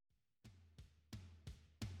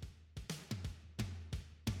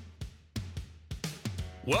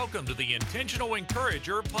Welcome to the Intentional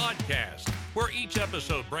Encourager podcast, where each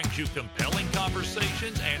episode brings you compelling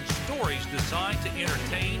conversations and stories designed to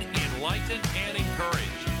entertain, enlighten, and encourage.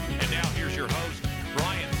 And now here's your host,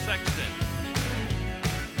 Brian Sexton.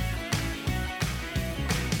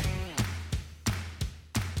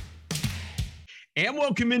 And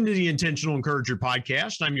welcome into the Intentional Encourager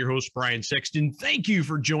podcast. I'm your host, Brian Sexton. Thank you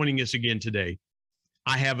for joining us again today.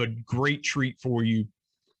 I have a great treat for you.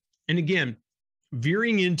 And again,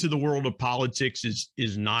 veering into the world of politics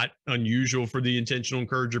is not unusual for the Intentional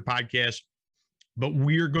Encourager podcast, but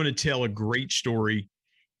we're going to tell a great story.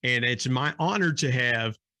 And it's my honor to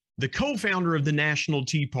have the co-founder of the National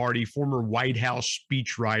Tea Party, former White House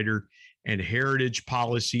speechwriter and heritage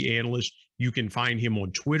policy analyst. You can find him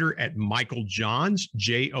on Twitter at Michael Johns,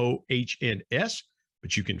 Johns,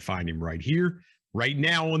 but you can find him right here, right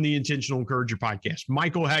now on the Intentional Encourager podcast.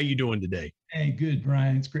 Michael, how are you doing today? Hey, good,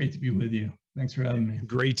 Brian. It's great to be with you. Thanks for having me.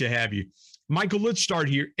 Great to have you. Michael, let's start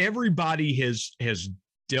here. Everybody has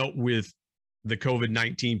dealt with the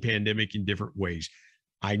COVID-19 pandemic in different ways.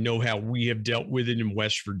 I know how we have dealt with it in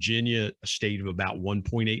West Virginia, a state of about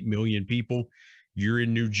 1.8 million people. You're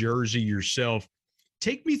in New Jersey yourself.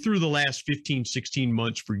 Take me through the last 15, 16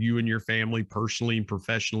 months for you and your family, personally and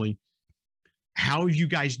professionally. How have you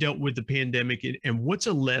guys dealt with the pandemic, and what's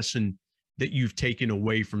a lesson that you've taken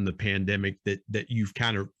away from the pandemic that you've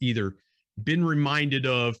kind of either been reminded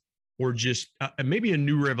of or just maybe a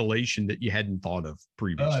new revelation that you hadn't thought of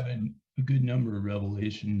previously? I've been a good number of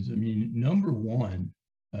revelations. I mean, number one,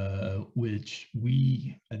 which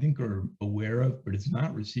I think are aware of, but it's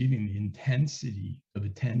not receiving the intensity of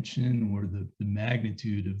attention or the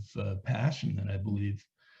magnitude of passion that I believe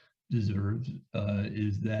deserves,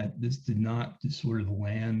 is that this did not just sort of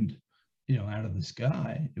land, out of the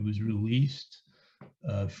sky. It was released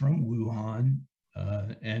from Wuhan,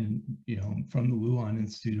 and from the Wuhan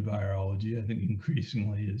Institute of Virology. I think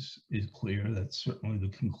increasingly is clear. That's certainly the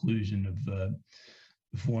conclusion of the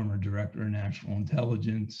former director of national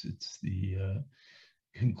intelligence. It's the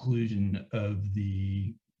conclusion of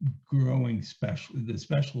the growing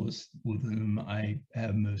specialists with whom I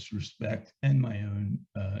have most respect and my own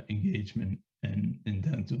engagement and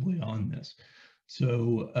intensively on this.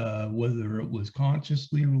 So whether it was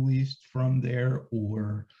consciously released from there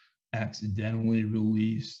or accidentally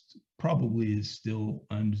released, probably is still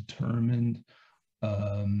undetermined.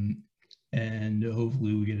 And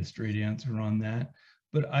hopefully we get a straight answer on that.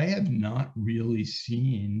 But I have not really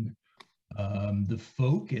seen the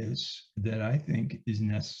focus that I think is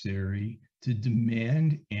necessary to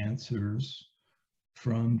demand answers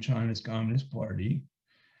from China's Communist Party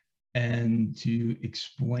and to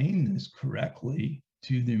explain this correctly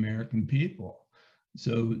to the American people.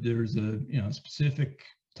 So there's a specific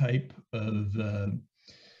type of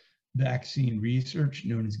vaccine research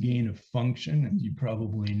known as gain of function, as you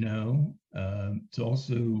probably know. It's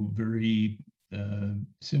also very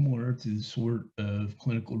similar to the sort of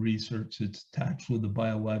clinical research that's attached with the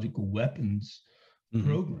biological weapons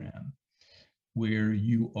program, where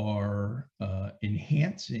you are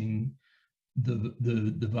enhancing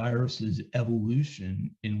the virus's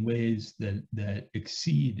evolution in ways that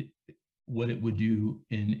exceed what it would do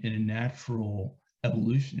in a natural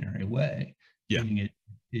evolutionary way. Yeah. Meaning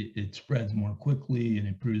it spreads more quickly and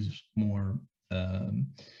it proves more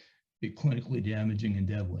clinically damaging and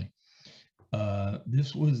deadly.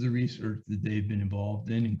 This was the research that they've been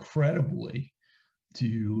involved in incredibly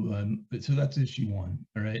so that's issue one.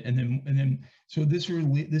 All right. And then so this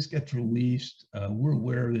gets released. We're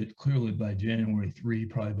aware that clearly by January 3,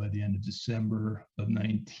 probably by the end of December of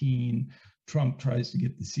 19, Trump tries to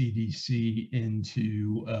get the CDC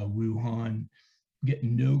into Wuhan, get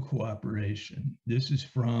no cooperation. This is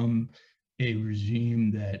from a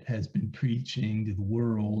regime that has been preaching to the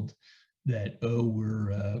world that,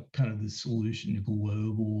 we're kind of the solution to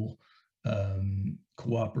global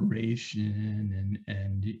cooperation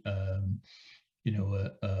and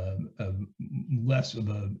less of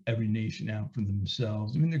every nation out for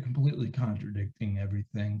themselves. I mean, they're completely contradicting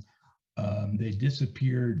everything. They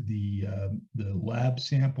disappeared the lab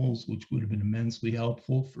samples, which would have been immensely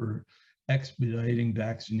helpful for expediting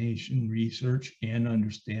vaccination research and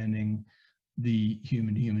understanding the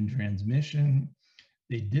human-to-human transmission.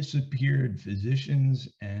 They disappeared physicians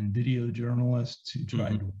and video journalists who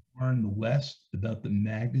tried to warn the West about the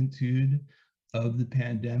magnitude of the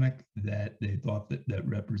pandemic that they thought that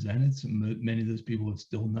represented. Many of those people have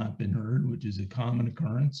still not been heard, which is a common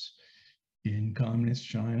occurrence in communist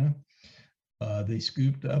China. They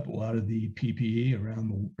scooped up a lot of the PPE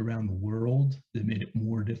around the world that made it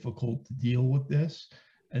more difficult to deal with this.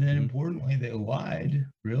 And then importantly, they lied,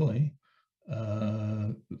 really,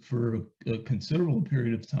 for a considerable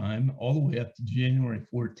period of time, all the way up to January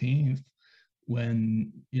 14th,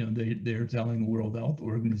 when they're telling the World Health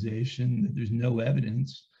Organization that there's no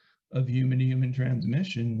evidence of human-to-human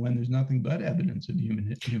transmission, when there's nothing but evidence of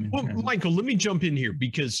human-to-human transmission. Michael, let me jump in here,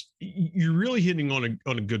 because you're really hitting on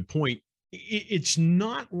a good point. It's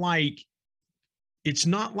not like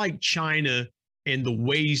China and the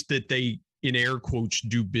ways that they, in air quotes,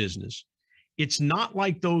 do business. It's not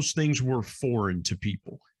like those things were foreign to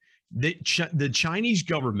people. The Chinese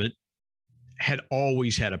government had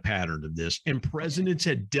always had a pattern of this, and presidents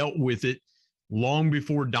had dealt with it long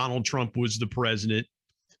before Donald Trump was the president.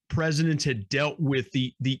 Presidents had dealt with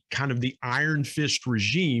the kind of the iron fist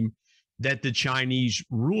regime that the Chinese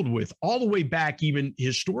ruled with, all the way back, even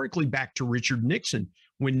historically back to Richard Nixon,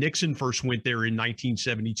 when Nixon first went there in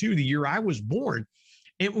 1972, the year I was born.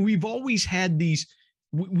 And we've always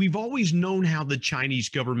known how the Chinese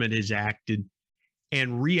government has acted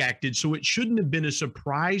and reacted. So it shouldn't have been a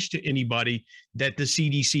surprise to anybody that the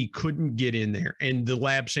CDC couldn't get in there and the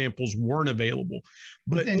lab samples weren't available.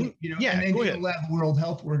 But then, and then you allow the World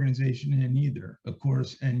Health Organization in either, of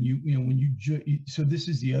course. And so this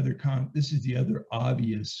is the other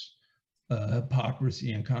obvious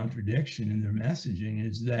hypocrisy and contradiction in their messaging,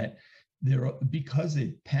 is that because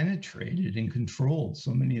they penetrated and controlled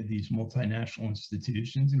so many of these multinational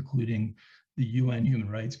institutions, including the UN Human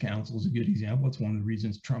Rights Council is a good example. It's one of the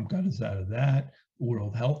reasons Trump got us out of that. The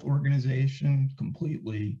World Health Organization,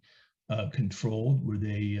 completely controlled, where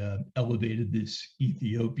they elevated this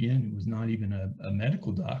Ethiopian who was not even a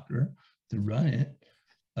medical doctor to run it,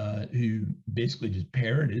 who basically just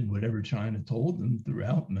parroted whatever China told them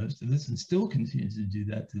throughout most of this, and still continues to do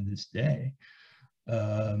that to this day.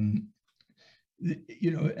 And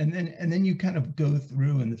then you kind of go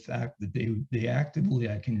through, and the fact that they actively,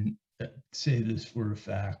 I can say this for a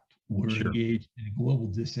fact, were engaged in a global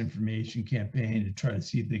disinformation campaign to try to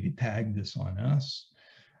see if they could tag this on us.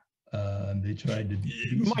 They tried to.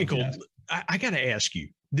 Michael, I got to ask you.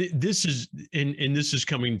 This is and this is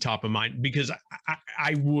coming top of mind, because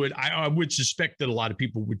I would suspect that a lot of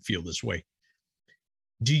people would feel this way.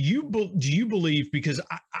 Do you believe? Because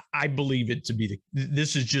I believe it to be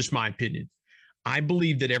this is just my opinion. I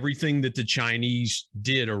believe that everything that the Chinese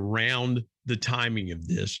did around the timing of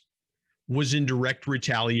this was in direct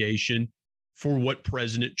retaliation for what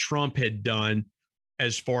President Trump had done,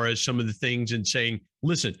 as far as some of the things, and saying,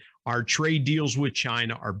 listen, our trade deals with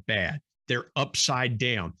China are bad. They're upside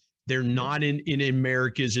down. They're not in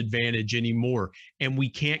America's advantage anymore. And we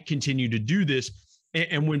can't continue to do this.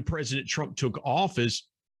 And when President Trump took office,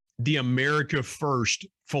 the America First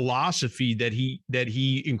philosophy that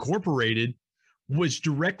he incorporated was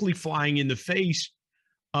directly flying in the face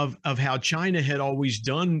of how China had always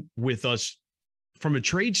done with us from a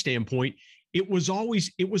trade standpoint. It was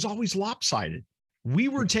always lopsided. We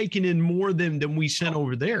were taking in more than we sent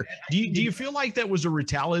over there. Do you feel like that was a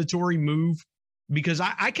retaliatory move? Because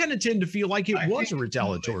I kind of tend to feel like it was a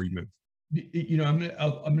retaliatory move. I'm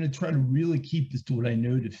going to try to really keep this to what I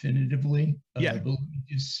know definitively. But let me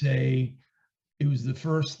just say, it was the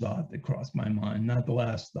first thought that crossed my mind, not the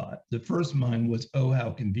last thought. The first mind was, oh,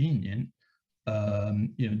 how convenient.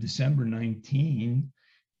 December 19,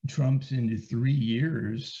 Trump's into 3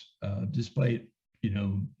 years, despite,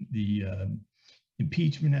 the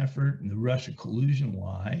impeachment effort and the Russia collusion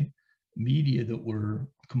lie, media that were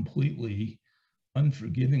completely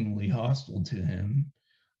unforgivingly hostile to him,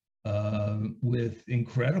 with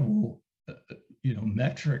incredible,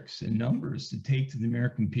 metrics and numbers to take to the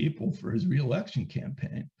American people for his reelection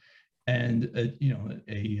campaign. And,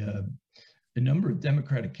 a number of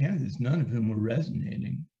Democratic candidates, none of whom were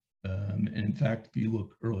resonating. And in fact, if you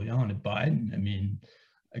look early on at Biden,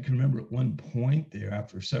 I can remember at one point there,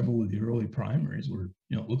 after several of the early primaries, where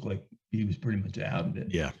it looked like he was pretty much out of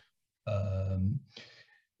it. Yeah.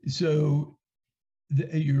 So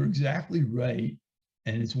you're exactly right,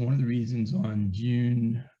 and it's one of the reasons on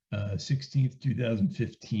June 16th,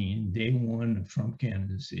 2015, day one of Trump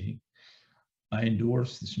candidacy, I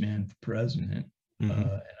endorsed this man for president. And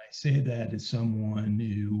I say that as someone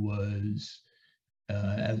who was,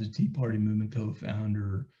 as a Tea Party movement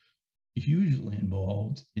co-founder, hugely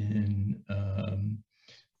involved in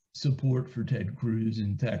support for Ted Cruz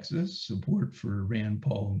in Texas, support for Rand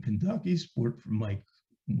Paul in Kentucky, support for Mike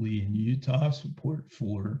Lee in Utah, support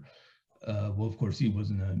for, of course, he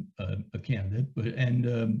wasn't a candidate,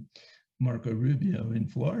 and Marco Rubio in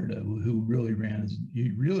Florida, who really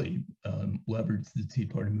leveraged the Tea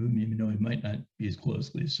Party movement, even though he might not be as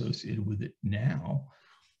closely associated with it now.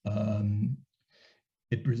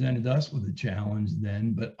 It presented us with a challenge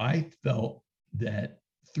then, but I felt that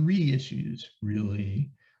three issues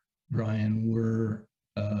really, Brian, were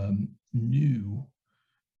new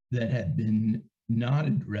that had been not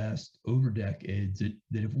addressed over decades that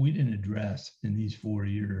if we didn't address in these 4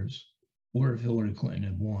 years, or if Hillary Clinton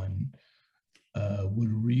had won,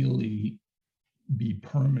 would really be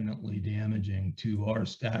permanently damaging to our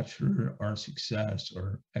stature, our success,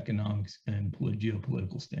 our economics and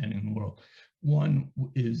geopolitical standing in the world. One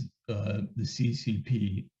is the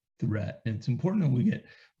CCP threat. And it's important that we get,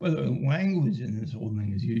 by the way, language in this whole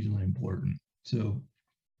thing is hugely important. So,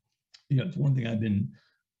 it's one thing I've been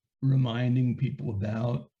reminding people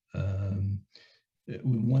about.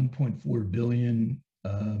 With 1.4 billion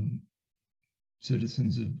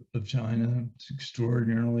citizens of China, it's an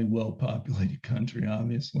extraordinarily well-populated country,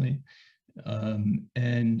 obviously.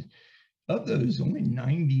 And of those, only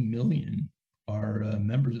 90 million are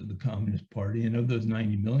members of the Communist Party. And of those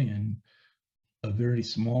 90 million, a very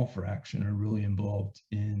small fraction are really involved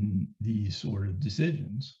in these sort of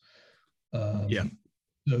decisions.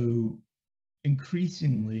 So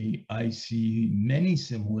increasingly, I see many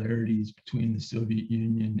similarities between the Soviet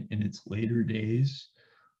Union in its later days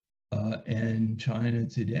and China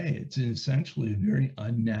today. It's essentially a very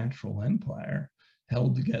unnatural empire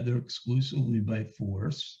held together exclusively by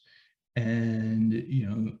force. And,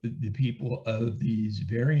 the people of these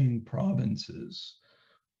varying provinces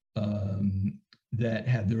that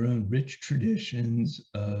have their own rich traditions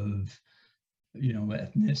of,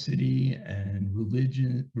 ethnicity and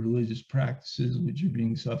religious practices, which are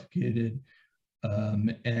being suffocated,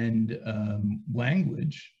 and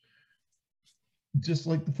language, just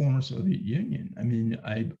like the former Soviet Union. I mean,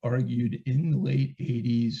 I argued in the late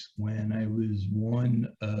 80s, when I was one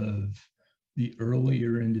of the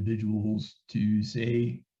earlier individuals to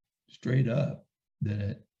say straight up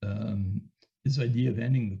that this idea of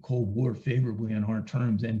ending the Cold War favorably on our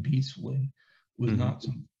terms and peacefully was not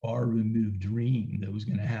some far removed dream that was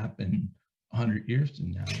going to happen 100 years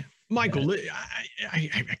from now. Michael, I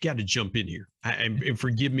got to jump in here, and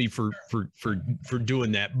forgive me for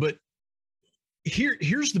doing that, but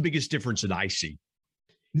here's the biggest difference that I see.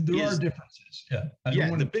 There are differences.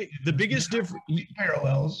 The biggest difference,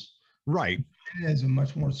 parallels. Right. It has a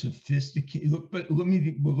much more sophisticated look, but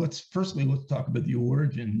let's talk about the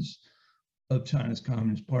origins of China's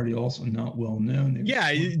Communist Party, also not well known.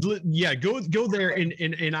 Go there,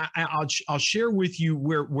 and I'll share with you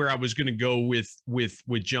where I was going to go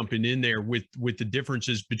with jumping in there with the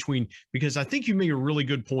differences between, because I think you made a really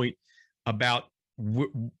good point about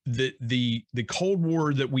the Cold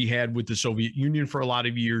War that we had with the Soviet Union for a lot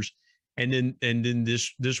of years, and then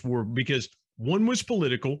this war, because one was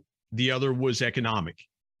political, the other was economic,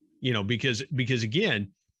 because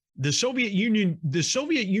again, the Soviet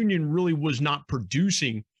Union really was not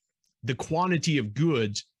producing the quantity of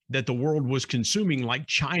goods that the world was consuming like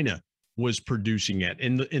China was producing at,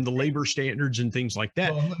 and the labor standards and things like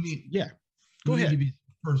that. Well, go ahead. Give you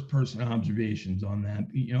first-person observations on that.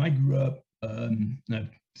 I grew up, and I've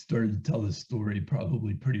started to tell this story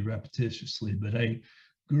probably pretty repetitiously, but I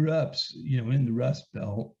grew up, in the Rust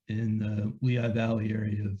Belt in the Lehigh Valley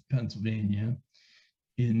area of Pennsylvania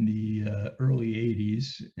in the early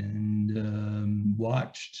 80s, and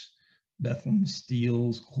watched Bethlehem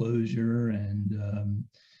Steel's closure and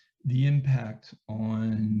the impact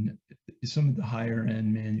on some of the higher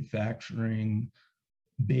end manufacturing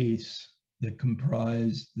base that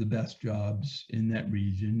comprised the best jobs in that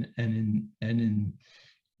region and in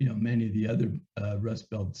many of the other Rust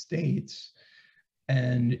Belt states.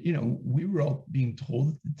 And we were all being told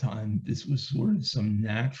at the time this was sort of some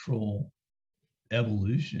natural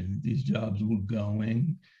evolution, these jobs were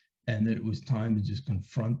going, and that it was time to just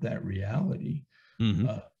confront that reality.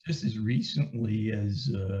 Just as recently as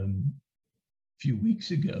a few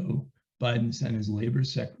weeks ago, Biden sent his labor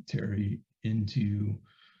secretary into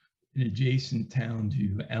an adjacent town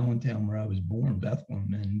to Allentown, where I was born,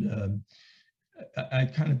 Bethlehem, and I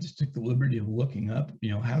kind of just took the liberty of looking up,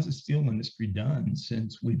 how's the steel industry done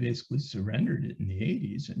since we basically surrendered it in the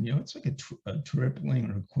 80s? And, it's like a tripling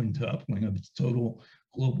or a quintupling of its total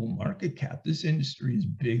global market cap. This industry is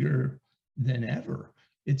bigger than ever.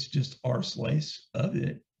 It's just our slice of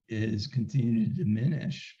it is continuing to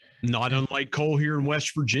diminish. Not unlike coal here in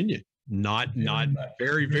West Virginia. Not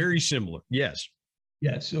very, very similar. Yes.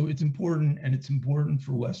 Yeah, so it's important, and it's important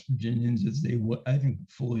for West Virginians, as they, I think,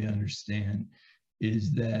 fully understand,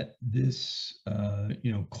 is that this,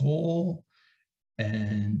 coal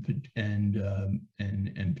and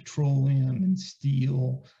petroleum and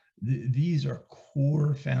steel, these are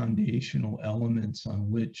core foundational elements on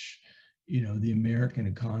which, the American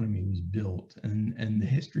economy was built, and the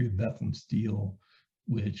history of Bethlehem Steel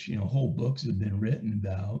which, whole books have been written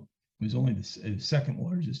about. It was only the second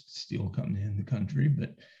largest steel company in the country,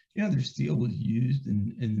 but their steel was used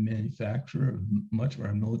in the manufacture of much of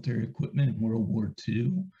our military equipment in World War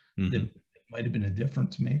II. Mm-hmm. That might have been a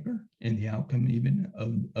difference maker in the outcome even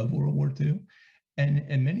of World War II.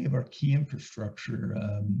 And many of our key infrastructure,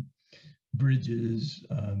 bridges,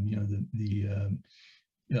 the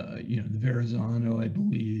Verrazano, I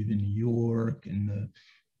believe, in New York, and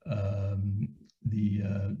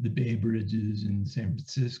the Bay Bridges in San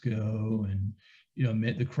Francisco, and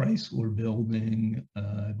the Chrysler Building,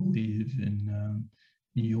 I believe, in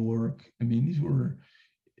New York. I mean, these were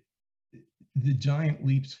the giant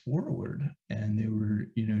leaps forward, and they were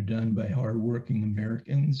done by hardworking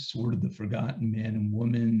Americans, sort of the forgotten man and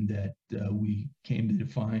woman that we came to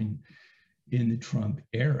define in the Trump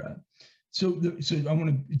era. So I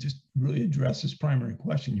want to just really address this primary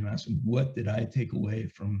question you asked: what did I take away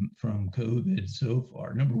from COVID so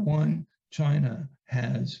far? Number one, China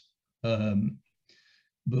has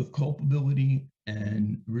both culpability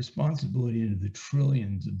and responsibility into the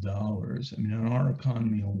trillions of dollars. I mean, on our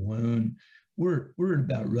economy alone, we're at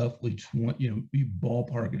about roughly 20, we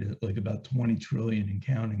ballpark it at like about 20 trillion and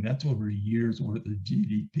counting. That's over a year's worth of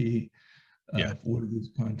GDP for this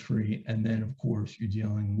country. And then, of course, you're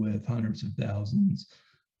dealing with hundreds of thousands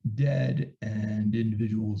dead and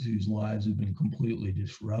individuals whose lives have been completely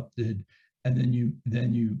disrupted. And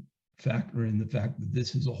then you factor in the fact that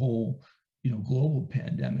this is a whole global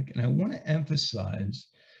pandemic. And I want to emphasize,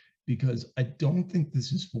 because I don't think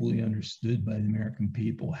this is fully understood by the American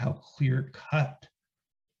people, how clear-cut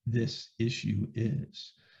this issue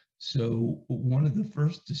is. So one of the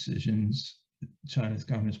first decisions China's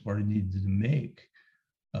Communist Party needed to make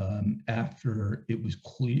after it was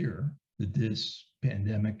clear that this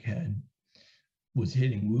pandemic was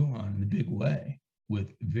hitting Wuhan in a big way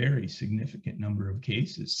with very significant number of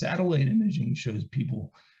cases. Satellite imaging shows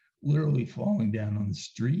people literally falling down on the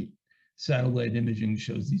street. Satellite imaging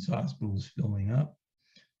shows these hospitals filling up.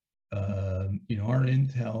 Our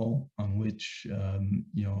intel, on which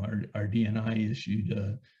our DNI issued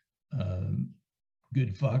a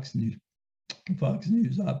good Fox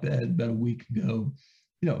News op-ed about a week ago,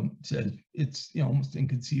 says it's almost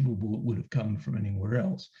inconceivable it would have come from anywhere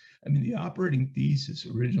else. I mean, the operating thesis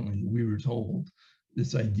originally, we were told,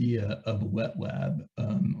 this idea of a wet lab,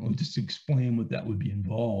 I'll just explain what that would be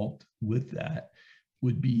involved with that,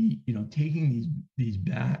 would be, taking these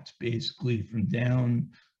bats basically from down,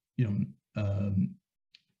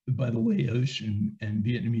 by the Laotian and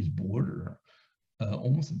Vietnamese border,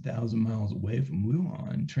 almost 1,000 miles away from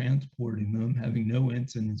Wuhan, transporting them, having no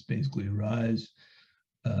incidents basically arise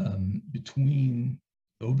between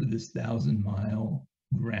over this 1,000-mile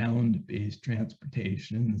ground-based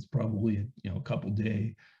transportation. It's probably a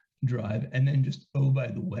couple-day drive, and then just, oh, by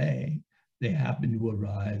the way, they happen to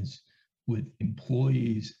arise with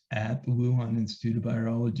employees at the Wuhan Institute of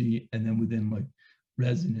Virology, and then within like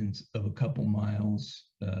residents of a couple miles,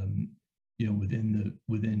 within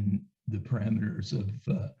the parameters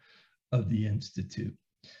of the institute.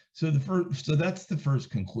 So that's the first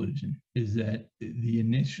conclusion, is that the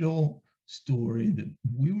initial story that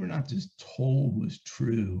we were not just told was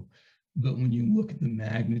true, but when you look at the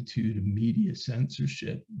magnitude of media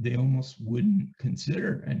censorship, they almost wouldn't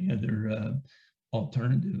consider any other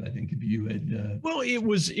alternative. I think if you had well, it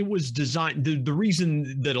was designed. The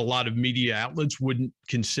reason that a lot of media outlets wouldn't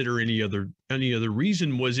consider any other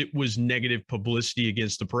reason was it was negative publicity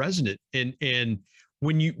against the president. And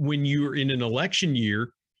when you're in an election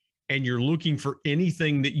year and you're looking for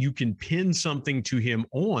anything that you can pin something to him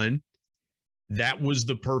on, that was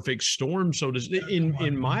the perfect storm, so to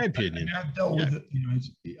in my opinion. I've dealt with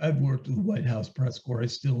it, I've worked with the White House press corps. I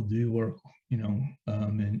still do work,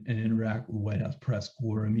 and interact with the White House press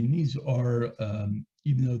corps. I mean, these are,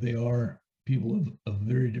 even though they are people of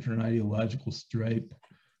very different ideological stripe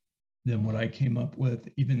than what I came up with,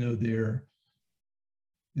 even though they're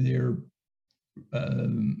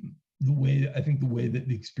the way that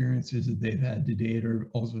the experiences that they've had to date are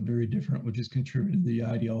also very different, which has contributed to the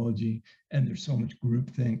ideology. And there's so much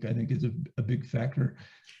groupthink, I think, is a big factor.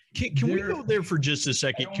 Can we go there for just a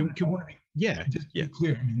second? Just be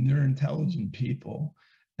clear. I mean, they're intelligent people,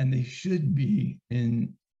 and they should be,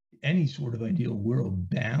 in any sort of ideal world,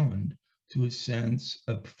 bound to a sense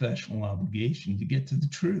of professional obligation to get to the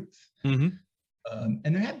truth. Mm-hmm.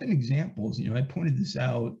 And there have been examples, I pointed this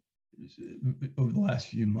out over the last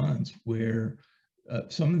few months, where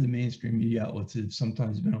some of the mainstream media outlets have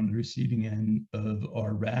sometimes been on the receiving end of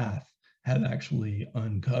our wrath, have actually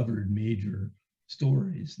uncovered major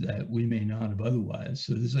stories that we may not have otherwise.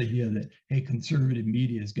 So this idea that, hey, conservative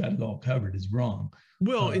media has got it all covered is wrong.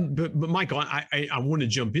 Well, but Michael, I want to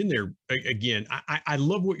jump in there again. I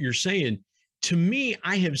love what you're saying. To me,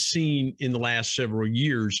 I have seen in the last several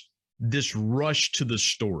years this rush to the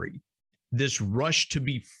story, this rush to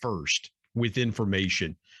be first with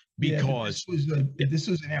information, because this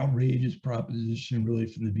was an outrageous proposition really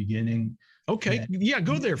from the beginning. Okay, yeah,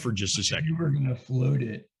 go there for just a second. You were going to float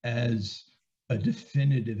it as a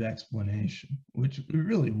definitive explanation, which it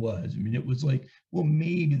really was. I mean, it was like, well,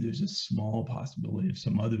 maybe there's a small possibility of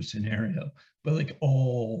some other scenario, but like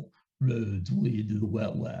all roads lead to the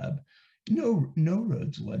wet lab. No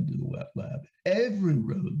roads led to the wet lab. Every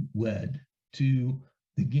road led to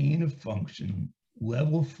the gain of function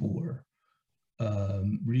level 4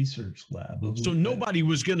 research lab. So nobody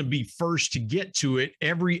was going to be first to get to it.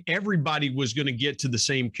 Everybody was going to get to the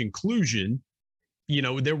same conclusion. You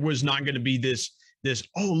know, there was not going to be this,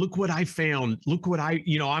 oh, look what I found. Look what I'm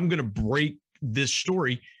going to break this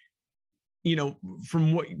story. You know,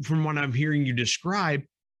 from what I'm hearing you describe,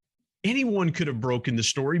 anyone could have broken the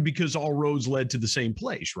story because all roads led to the same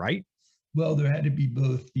place, right? Well, there had to be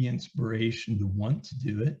both the inspiration to want to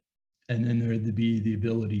do it, and then there had to be the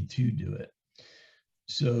ability to do it.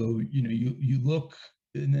 So, you know, you look,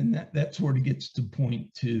 and then that sort of gets to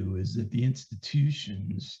point 2, is that the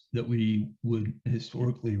institutions that we would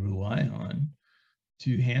historically rely on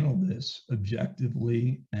to handle this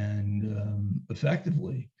objectively and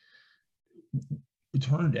effectively, it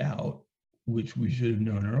turned out, which we should have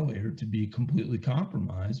known earlier, to be completely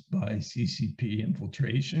compromised by CCP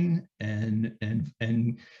infiltration and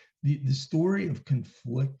the story of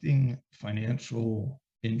conflicting financial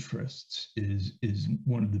interests is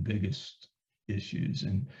one of the biggest issues.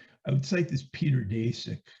 And I would cite this Peter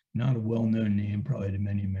Daszak, not a well-known name probably to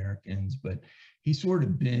many Americans, but he's sort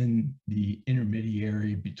of been the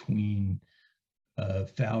intermediary between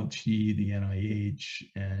Fauci, the NIH,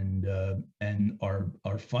 and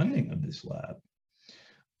our funding of this lab.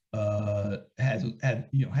 Had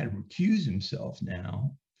to recuse himself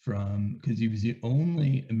now from, because he was the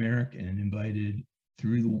only American invited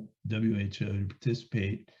through the WHO to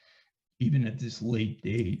participate, even at this late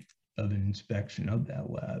date, of an inspection of that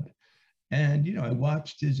lab. And, you know, I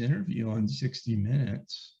watched his interview on 60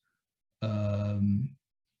 Minutes.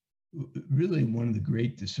 Really one of the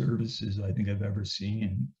great disservices I think I've ever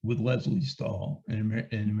seen with Lesley Stahl in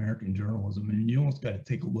American journalism. And you almost got to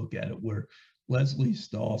take a look at it, where Lesley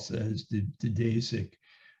Stahl says to Daszak,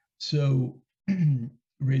 so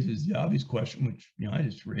raises the obvious question, which, you know, I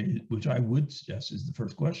just raised, which I would suggest is the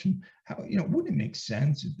first question: how, you know, wouldn't it make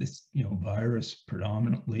sense if this, you know, virus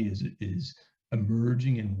predominantly is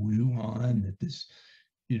emerging in Wuhan, that this,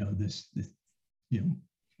 you know, this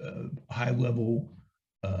high level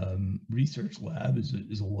research lab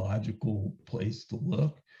is a logical place to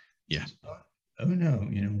look? Yeah. Oh no,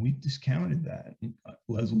 you know, we've discounted that. And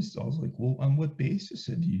Lesley Stahl's like, well, on what basis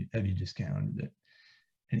have you discounted it?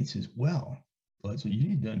 And he says, well, Lesley, you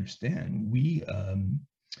need to understand, we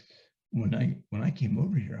when I came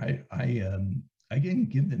over here, I didn't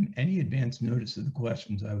give them any advance notice of the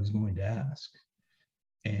questions I was going to ask,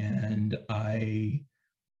 and I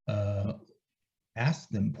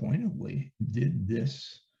asked them pointedly, did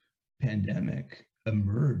this pandemic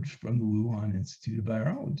emerge from the Wuhan Institute of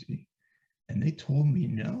Virology? And they told me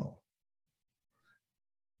no.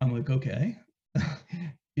 I'm like, okay.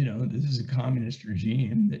 You know, this is a communist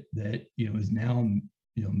regime that you know, is now,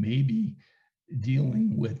 you know, maybe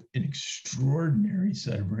dealing with an extraordinary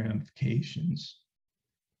set of ramifications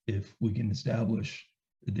if we can establish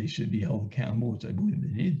that they should be held accountable, which I believe they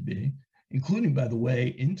need to be, including, by the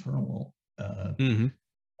way, internal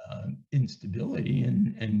instability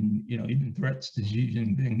and you know, even threats to Xi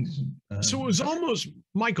Jinping's. So it was almost,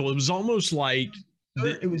 Michael, it was almost like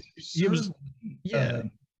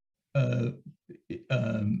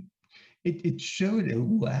it showed a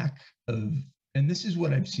lack of, and this is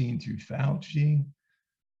what I've seen through Fauci,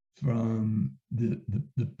 from the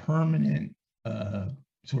permanent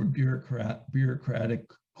sort of bureaucratic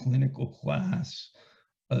clinical class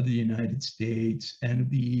of the United States and of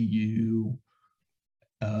the EU,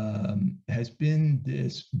 has been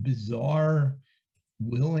this bizarre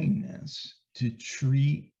willingness to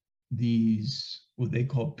treat these, what they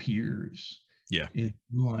call peers, in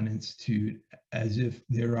Wuhan Institute, as if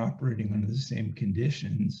they're operating under the same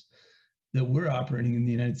conditions that we're operating in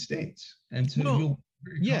the United States. And so you'll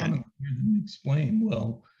very commonly hear them explain,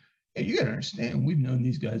 well, hey, you got to understand, we've known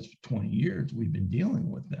these guys for 20 years. We've been dealing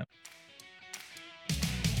with them.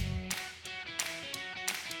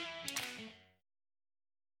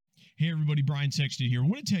 Hey everybody, Brian Sexton here. I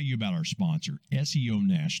want to tell you about our sponsor, SEO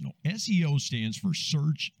National. SEO stands for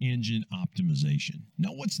Search Engine Optimization.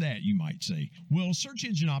 Now, what's that, you might say? Well, search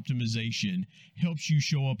engine optimization helps you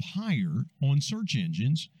show up higher on search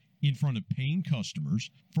engines in front of paying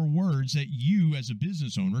customers for words that you as a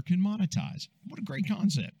business owner can monetize. What a great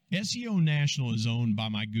concept. SEO National is owned by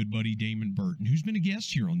my good buddy Damon Burton, who's been a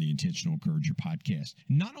guest here on the Intentional Encourager podcast.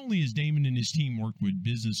 Not only has Damon and his team worked with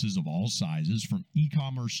businesses of all sizes, from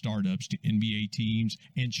e-commerce startups to NBA teams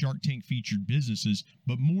and Shark Tank featured businesses,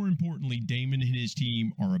 but more importantly, Damon and his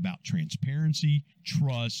team are about transparency,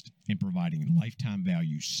 trust, and providing lifetime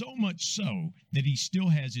value. So much so that he still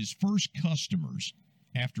has his first customers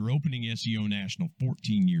after opening SEO National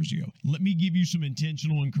 14 years ago. Let me give you some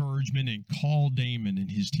intentional encouragement and call Damon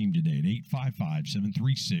and his team today at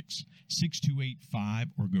 855-736-6285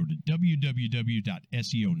 or go to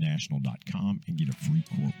www.seonational.com and get a free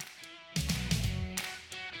quote.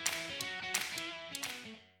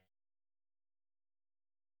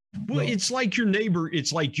 Well, it's like your neighbor,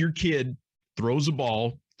 it's like your kid throws a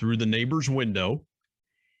ball through the neighbor's window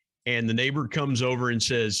and the neighbor comes over and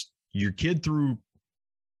says, your kid threw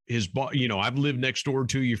his ball, I've lived next door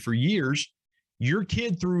to you for years. Your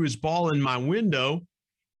kid threw his ball in my window.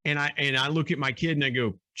 And I look at my kid and I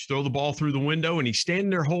go, throw the ball through the window. And he's standing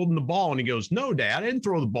there holding the ball. And he goes, no, Dad, I didn't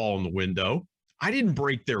throw the ball in the window. I didn't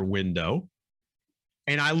break their window.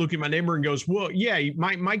 And I look at my neighbor and goes, well, yeah,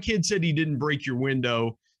 my kid said he didn't break your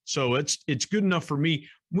window. So it's good enough for me.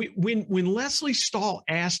 When Lesley Stahl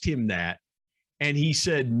asked him that, and he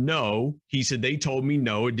said, no, he said, they told me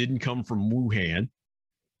no, it didn't come from Wuhan.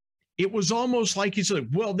 It was almost like he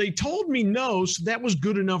said, well, they told me no, so that was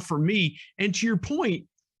good enough for me. And to your point,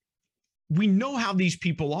 we know how these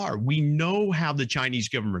people are. We know how the Chinese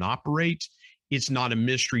government operates. It's not a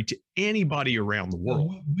mystery to anybody around the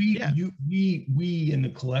world. We in the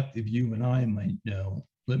collective, you and I might know.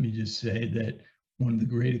 Let me just say that one of the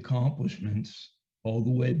great accomplishments all the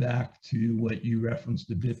way back to what you referenced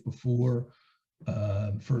a bit before,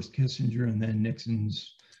 first Kissinger and then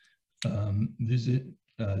Nixon's visit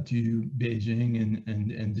to Beijing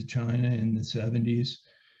and to China in the 70s,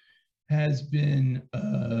 has been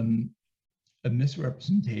a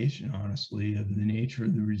misrepresentation, honestly, of the nature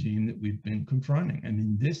of the regime that we've been confronting. I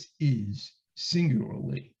mean, this is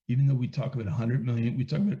singularly, even though we talk about 100 million, we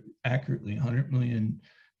talk about accurately 100 million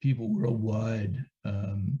people worldwide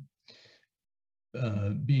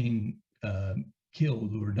being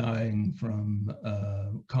killed or dying from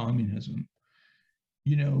communism.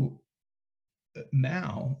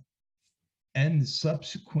 Mao and the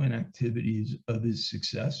subsequent activities of his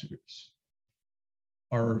successors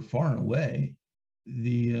are far and away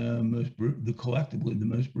collectively the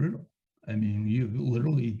most brutal. I mean, you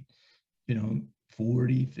literally,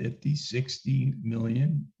 40, 50, 60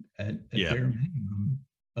 million at bare minimum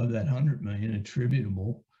of that 100 million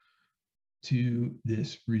attributable to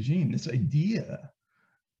this regime, this idea,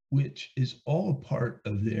 which is all a part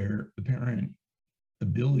of their apparent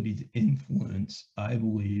ability to influence, I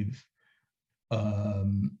believe,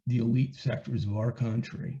 the elite sectors of our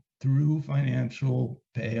country through financial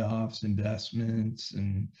payoffs, investments,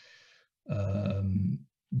 and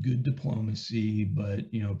good diplomacy.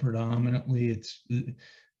 But, predominantly it's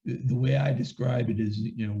the way I describe it is,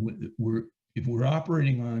 if we're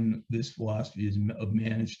operating on this philosophy of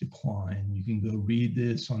managed decline, you can go read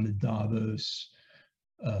this on the Davos,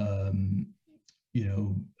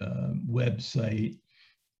 website.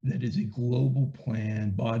 That is a global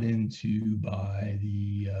plan bought into by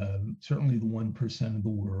certainly the 1% of the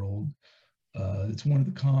world. It's one of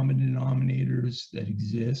the common denominators that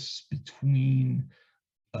exists between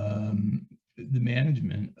the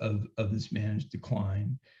management of this managed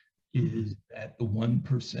decline, is that the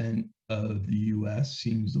 1% of the US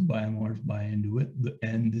seems to by and large buy into it.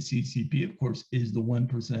 And the CCP, of course, is the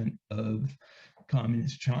 1% of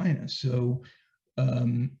communist China. So,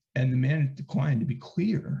 and the managed decline, to be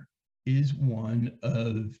clear, is one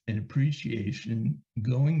of an appreciation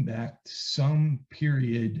going back to some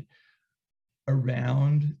period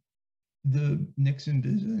around the Nixon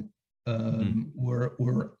visit, or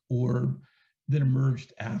that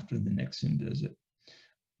emerged after the Nixon visit,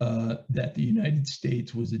 that the United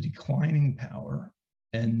States was a declining power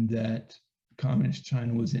and that communist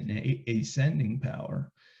China was an ascending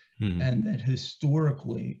power. And that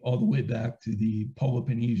historically, all the way back to the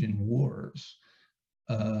Peloponnesian Wars,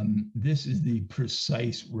 this is the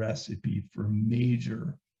precise recipe for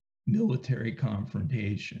major military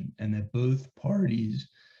confrontation, and that both parties,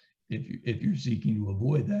 if you're seeking to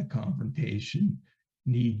avoid that confrontation,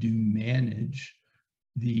 need to manage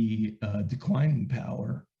the declining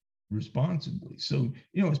power responsibly. So,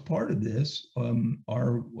 as part of this,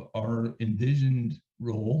 our envisioned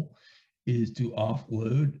role is to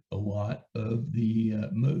offload a lot of the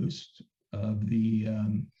most of the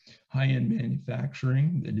high-end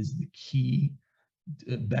manufacturing that is the key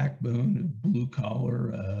backbone of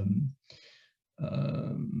blue-collar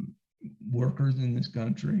workers in this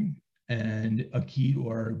country, and a key to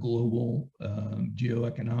our global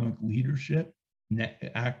geoeconomic leadership.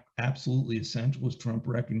 Absolutely essential, as Trump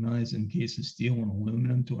recognized, in case of steel and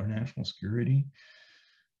aluminum, to our national security.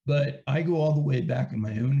 But I go all the way back in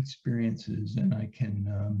my own experiences, and I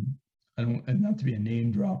can, I don't, not to be a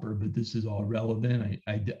name dropper, but this is all relevant.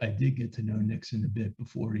 I did get to know Nixon a bit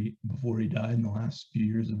before he died in the last few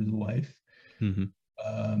years of his life. Mm-hmm.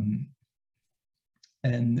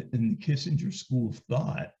 And the Kissinger school of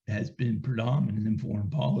thought has been predominant in foreign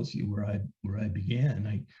policy where I began.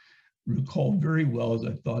 I recall very well, as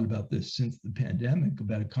I've thought about this since the pandemic,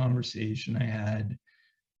 about a conversation I had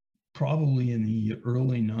probably in the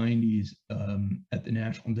early 90s at the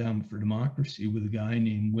National Endowment for Democracy with a guy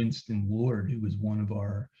named Winston Ward, who was one of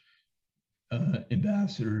our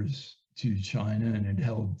ambassadors to China and had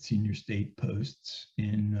held senior state posts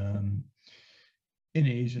in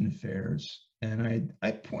Asian affairs. And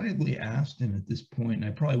I pointedly asked him at this point, and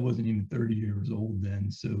I probably wasn't even 30 years old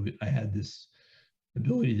then, so I had this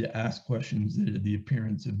ability to ask questions that had the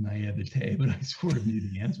appearance of naivete, but I sort of knew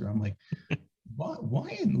the answer. I'm like,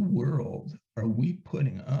 why in the world are we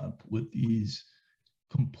putting up with these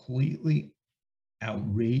completely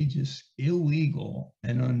outrageous, illegal,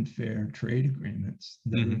 and unfair trade agreements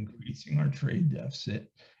that are increasing our trade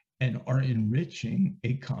deficit and are enriching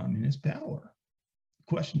a communist power?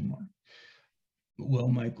 Question mark. Well,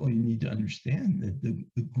 Michael, you need to understand that the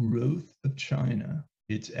growth of China,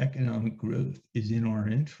 its economic growth, is in our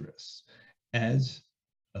interests. As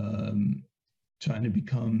China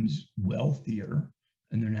becomes wealthier,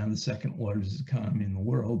 and they're now the second largest economy in the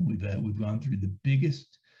world, we've gone through the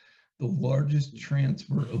largest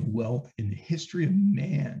transfer of wealth in the history of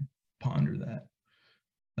man. Ponder that.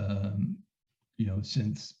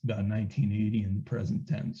 Since about 1980 in the present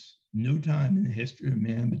tense. No time in the history of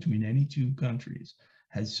man between any two countries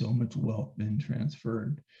has so much wealth been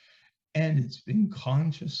transferred. And it's been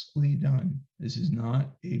consciously done. This is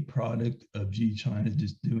not a product of, gee, China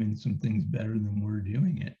just doing some things better than we're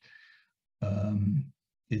doing it.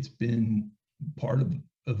 It's been part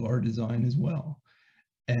of our design as well.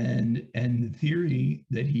 And the theory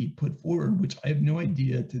that he put forward, which I have no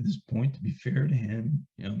idea to this point, to be fair to him,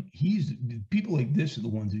 people like this are the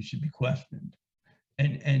ones who should be questioned.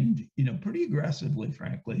 And pretty aggressively,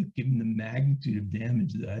 frankly, given the magnitude of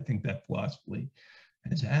damage that I think that philosophy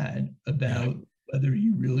has had, about whether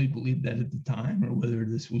you really believed that at the time or whether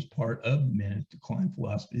this was part of the managed decline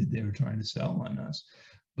philosophy that they were trying to sell on us.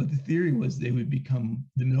 But the theory was the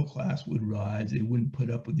middle class would rise, they wouldn't put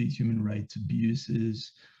up with these human rights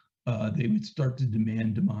abuses, they would start to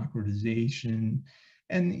demand democratization.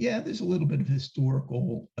 And yeah, there's a little bit of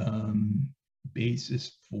historical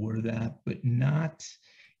basis for that, but not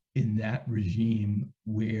in that regime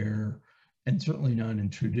where, and certainly not in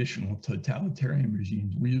traditional totalitarian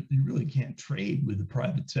regimes, where you really can't trade with the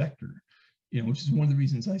private sector, which is one of the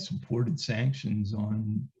reasons I supported sanctions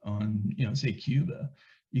on say Cuba.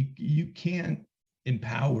 You can't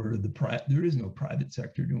empower there is no private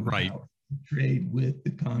sector to empower. Trade with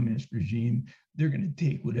the communist regime, they're going to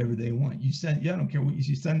take whatever they want. I don't care what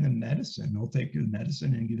you send them medicine, they'll take your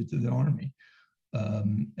medicine and give it to the army.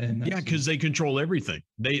 And because they control everything.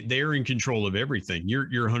 They're in control of everything. You're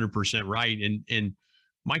 100% right. And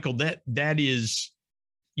Michael, that is,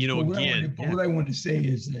 what I want to say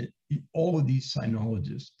is that all of these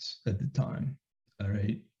sinologists at the time, all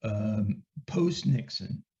right, post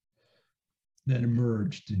Nixon, that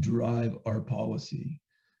emerged to drive our policy,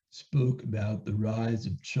 spoke about the rise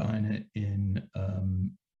of China in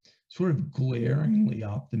sort of glaringly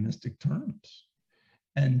optimistic terms.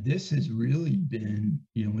 And this has really been,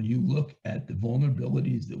 when you look at the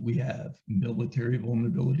vulnerabilities that we have, military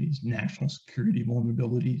vulnerabilities, national security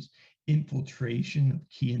vulnerabilities, infiltration of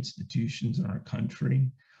key institutions in our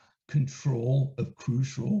country, control of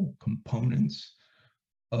crucial components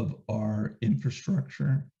of our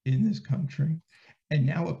infrastructure in this country, and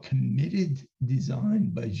now a committed design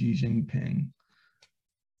by Xi Jinping,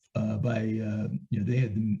 they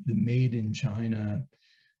had the Made in China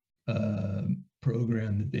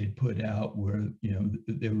program that they put out where,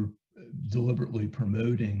 they were deliberately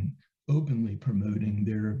openly promoting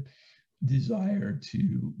their desire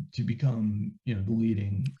to become, the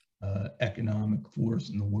leading economic force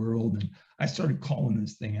in the world. And I started calling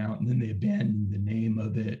this thing out, and then they abandoned the name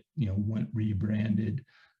of it, rebranded.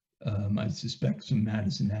 I suspect some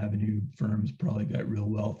Madison Avenue firms probably got real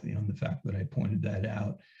wealthy on the fact that I pointed that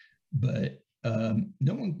out, but no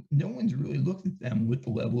one's really looked at them with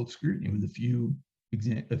the level of scrutiny, with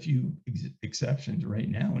a few exceptions right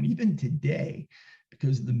now, and even today,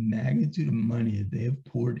 because of the magnitude of money that they have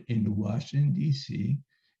poured into Washington, D.C.,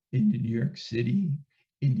 into New York City,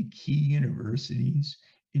 into key universities,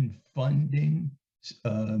 in funding,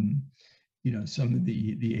 some of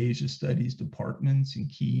the Asia studies departments in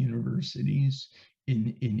key universities,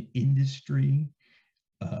 in industry,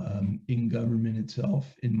 in government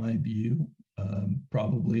itself, in my view,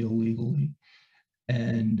 probably illegally.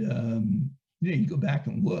 And you go back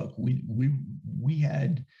and look. We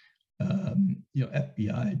had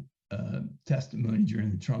FBI testimony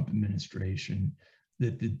during the Trump administration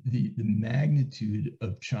that the magnitude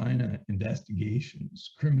of China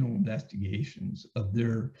investigations, criminal investigations of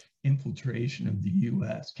their infiltration of the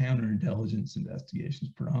U.S., counterintelligence investigations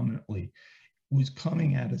predominantly, was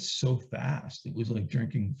coming at us so fast. It was like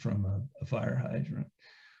drinking from a fire hydrant.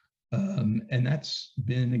 And that's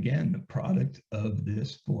been, again, the product of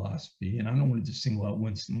this philosophy. And I don't want to just single out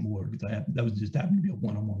Winston Ward, because that was just happened to be a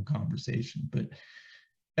one-on-one conversation. But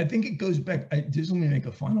I think it goes back. I just want to make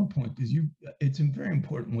a final point, because it's very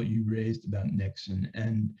important what you raised about Nixon.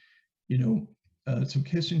 And, so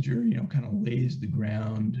Kissinger, kind of lays the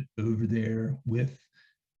ground over there with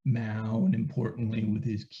Mao, and importantly with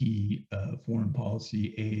his key foreign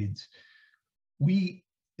policy aides.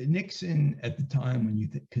 Nixon at the time, when you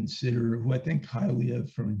consider, who I think highly of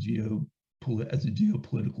from as a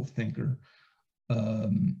geopolitical thinker,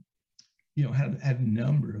 had a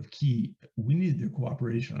number of key. We needed their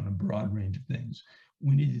cooperation on a broad range of things.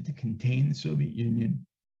 We needed to contain the Soviet Union.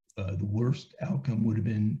 The worst outcome would have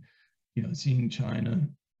been, seeing China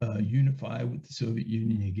unify with the Soviet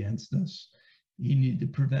Union against us. He needed to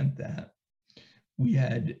prevent that. We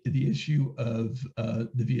had the issue of the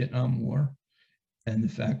Vietnam War, and the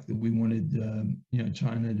fact that we wanted,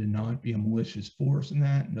 China to not be a malicious force in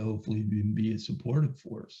that, and hopefully even be a supportive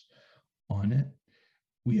force on it.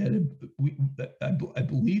 I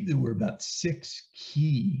believe there were about 6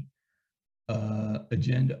 key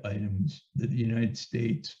agenda items that the United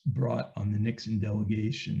States brought on the Nixon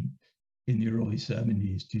delegation in the early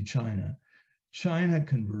 70s to China. China,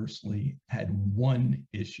 conversely, had one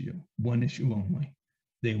issue only.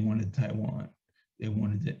 They wanted Taiwan. They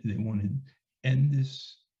wanted end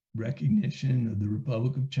this recognition of the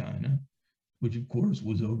Republic of China, which of course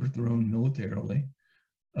was overthrown militarily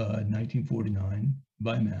in 1949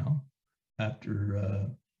 by Mao after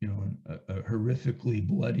a horrifically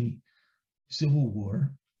bloody civil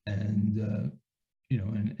war, and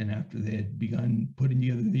after they had begun putting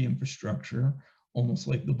together the infrastructure, almost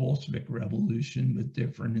like the Bolshevik Revolution, but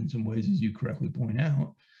different in some ways, as you correctly point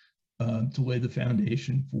out, to lay the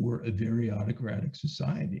foundation for a very autocratic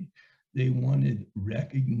society. They wanted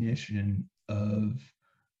recognition of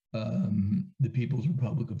the People's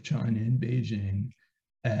Republic of China in Beijing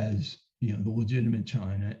as, the legitimate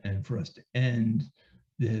China, and for us to end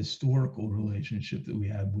the historical relationship that we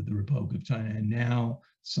have with the Republic of China. And now,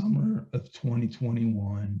 summer of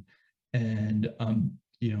 2021, and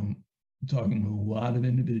talking with a lot of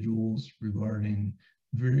individuals regarding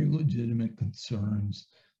very legitimate concerns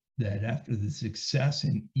that after the success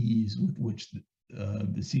and ease with which the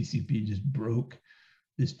CCP just broke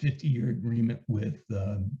this 50-year agreement with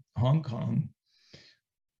Hong Kong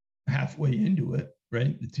halfway into it,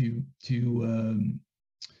 right?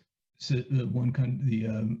 One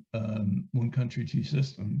country, two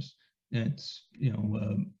systems. And it's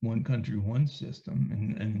one country, one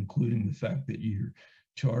system, and including the fact that you're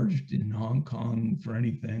charged in Hong Kong for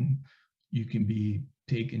anything, you can be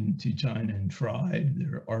taken to China and tried.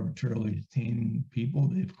 They're arbitrarily detaining people.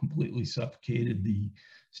 They've completely suffocated the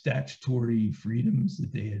statutory freedoms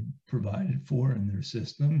that they had provided for in their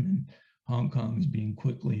system. And Hong Kong is being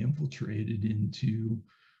quickly infiltrated into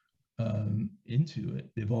it.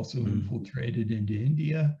 They've also infiltrated into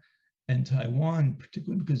India and Taiwan,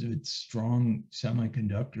 particularly because of its strong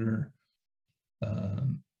semiconductor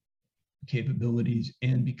capabilities,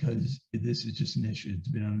 and because this is just an issue that's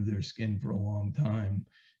been under their skin for a long time.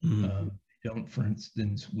 They don't, for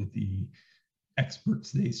instance, with the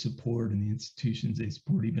experts they support and the institutions they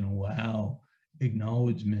support, even allow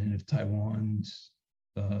acknowledgement of Taiwan's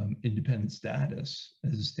independent status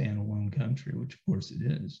as a standalone country, which of course it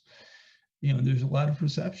is. There's a lot of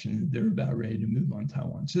perception that they're about ready to move on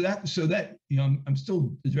Taiwan. So that I'm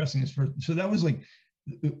still addressing this first. So that was like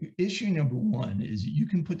issue number one, is you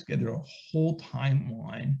can put together a whole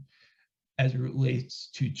timeline as it relates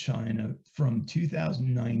to China from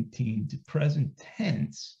 2019 to present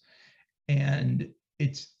tense, and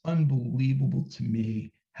it's unbelievable to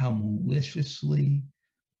me how maliciously,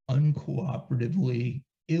 uncooperatively,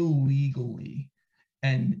 illegally,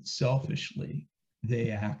 and selfishly they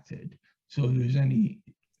acted. So if there's any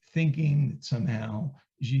thinking that somehow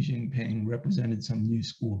Xi Jinping represented some new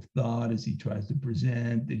school of thought as he tries to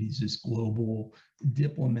present, that he's this global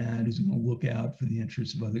diplomat who's going to look out for the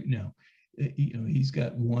interests of other, no. He's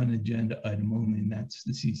got one agenda item only, and that's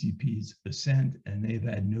the CCP's ascent, and they've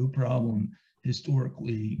had no problem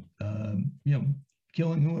historically,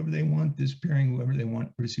 killing whoever they want, disappearing whoever they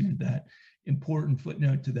want, pursued that. Important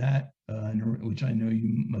footnote to that, which I know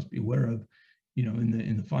you must be aware of,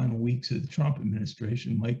 in the final weeks of the Trump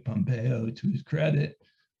administration, Mike Pompeo, to his credit,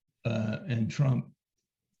 and Trump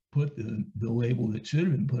put the label that should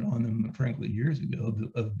have been put on them, frankly, years ago,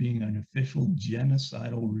 of being an official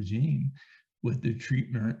genocidal regime with the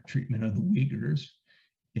treatment of the Uyghurs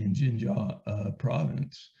in Xinjiang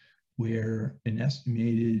province, where an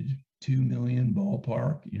estimated 2 million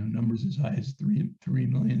ballpark, numbers as high as 3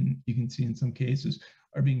 million, you can see in some cases,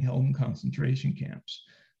 are being held in concentration camps.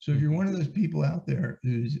 So if you're one of those people out there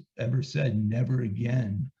who's ever said never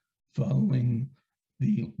again following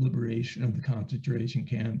the liberation of the concentration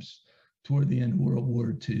camps toward the end of World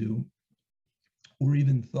War II, or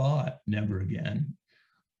even thought never again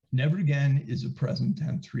is a present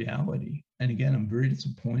tense reality. And again, I'm very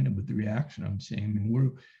disappointed with the reaction I'm seeing. I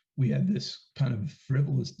mean, we have this kind of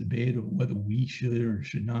frivolous debate of whether we should or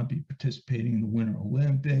should not be participating in the Winter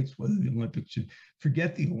Olympics, whether the Olympics should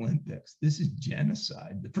forget the Olympics. This is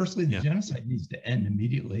genocide. Firstly, the genocide needs to end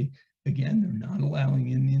immediately. Again, they're not allowing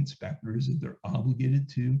in the inspectors that they're obligated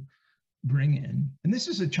to bring in. And this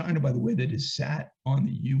is a China, by the way, that is sat on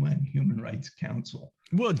the UN Human Rights Council.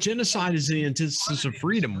 Well, genocide is the antithesis of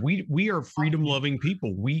freedom. We are freedom-loving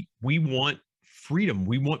people. We want freedom.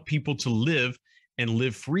 We want people to live and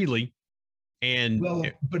live freely. And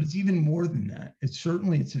but it's even more than that. It's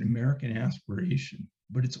an American aspiration,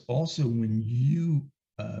 but it's also when you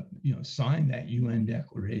sign that UN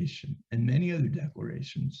declaration and many other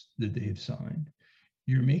declarations that they've signed,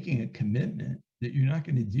 you're making a commitment that you're not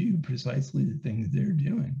going to do precisely the things they're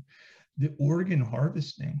doing. The organ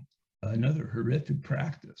harvesting, another horrific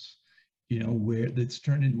practice, where that's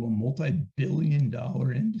turned into a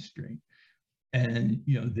multi-billion-dollar industry. And,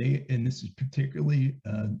 and this is particularly,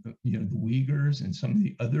 the Uyghurs and some of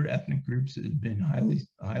the other ethnic groups that have been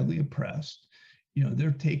highly oppressed.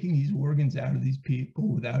 They're taking these organs out of these people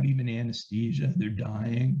without even anesthesia. They're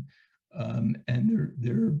dying, and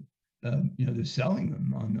they're selling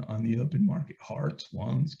them on the open market. Hearts,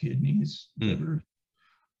 lungs, kidneys, liver.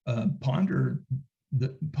 Ponder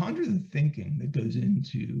the thinking that goes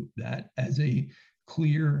into that as a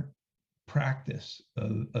clear practice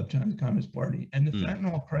of China's Communist Party, and the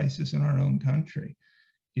fentanyl crisis in our own country,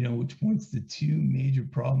 which points to two major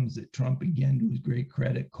problems that Trump, again, to his great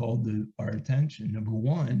credit, called to our attention. Number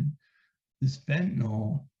one, this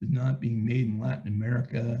fentanyl is not being made in Latin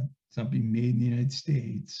America. It's not being made in the United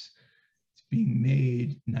States. It's being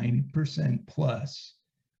made 90% plus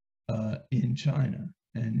in China.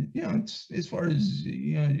 And, it's as far as,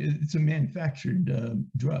 it's a manufactured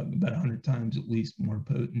drug, about 100 times at least more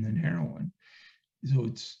potent than heroin. So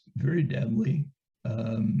it's very deadly.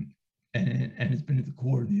 And it's been at the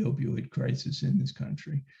core of the opioid crisis in this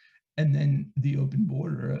country. And then the open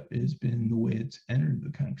border has been the way it's entered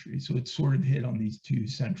the country. So it's sort of hit on these two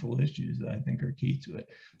central issues that I think are key to it.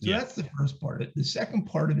 So that's the first part of it. The second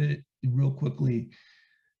part of it, real quickly,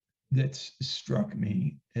 that's struck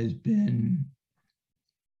me has been,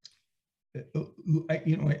 I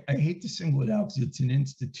hate to single it out because it's an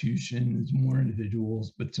institution, there's more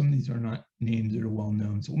individuals, but some of these are not names that are well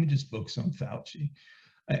known. So let me just focus on Fauci.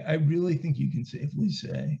 I really think you can safely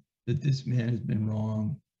say that this man has been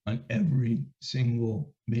wrong on every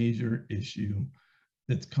single major issue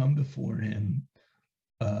that's come before him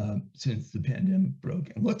since the pandemic broke.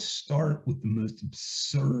 And let's start with the most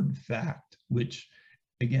absurd fact, which,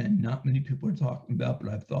 again, not many people are talking about,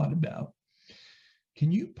 but I've thought about.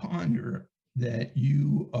 Can you ponder that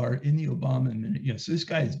you are in the Obama administration? So this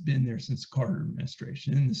guy has been there since the Carter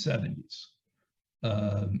administration in the 70s.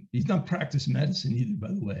 He's not practiced medicine either,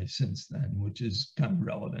 by the way, since then, which is kind of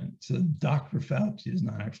relevant. So Dr. Fauci has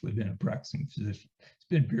not actually been a practicing physician. He's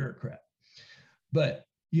been a bureaucrat. But,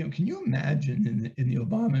 can you imagine in the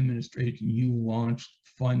Obama administration, you launched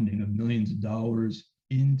funding of millions of dollars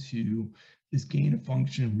into this gain of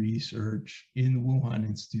function research in the Wuhan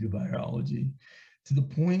Institute of Virology, to the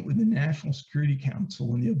point where the National Security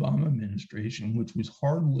Council in the Obama administration, which was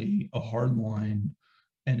hardly a hardline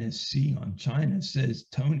NSC on China, says,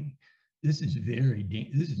 Tony, this is very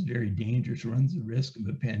dangerous, runs the risk of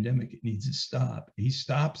a pandemic. It needs to stop. He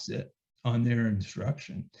stops it on their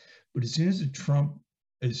instruction. But as soon as Trump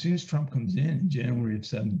comes in January of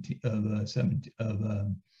 17,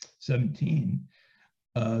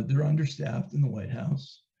 they're understaffed in the White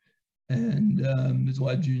House, and there's a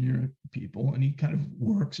lot of junior people, and he kind of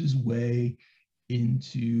works his way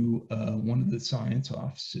into one of the science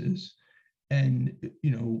offices, and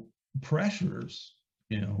pressures,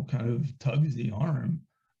 kind of tugs the arm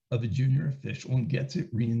of a junior official and gets it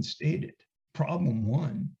reinstated. Problem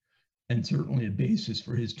one, and certainly a basis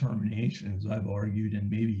for his termination, as I've argued, and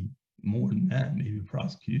maybe more than that, maybe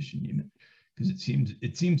prosecution even, because it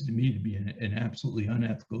seems to me to be an absolutely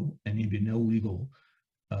unethical and even illegal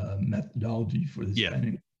methodology for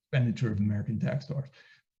the expenditure of American tax dollars.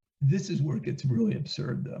 This is where it gets really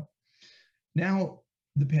absurd, though. Now,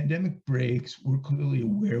 the pandemic breaks. We're clearly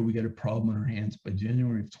aware we got a problem on our hands. By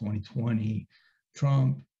January of 2020,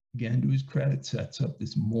 Trump, again, to his credit, sets up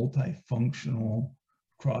this multifunctional,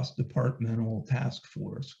 cross-departmental task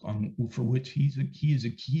force for which he is a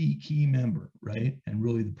key member, right? And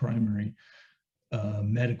really the primary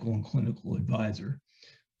medical and clinical advisor.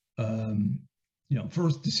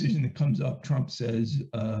 First decision that comes up, Trump says,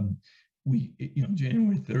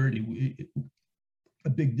 January 30, a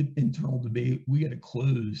big internal debate. We got to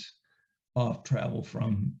close off travel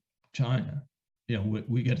from China.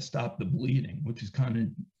 We got to stop the bleeding, which is kind of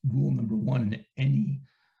rule number one in any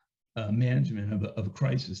management of a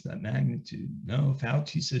crisis that magnitude. No,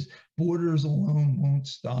 Fauci says borders alone won't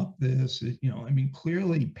stop this.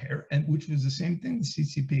 Clearly, and which was the same thing the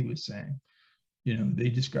CCP was saying. They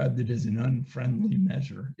described it as an unfriendly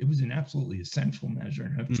measure. It was an absolutely essential measure.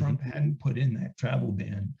 And if Trump hadn't put in that travel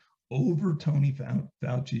ban over Tony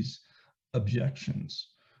Fauci's objections,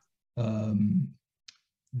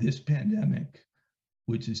 this pandemic,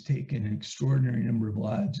 which has taken an extraordinary number of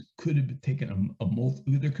lives, could have taken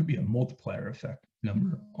there could be a multiplier effect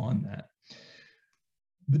number on that.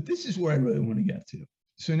 But this is where I really want to get to.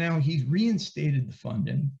 So now he's reinstated the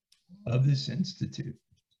funding of this institute,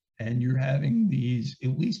 and you're having these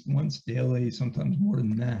at least once daily, sometimes more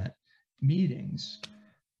than that, meetings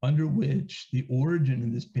under which the origin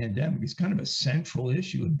of this pandemic is kind of a central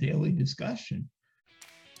issue of daily discussion.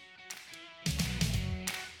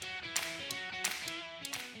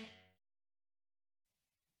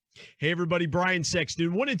 Hey, everybody, Brian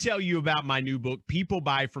Sexton. Want to tell you about my new book, People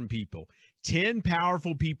Buy From People, 10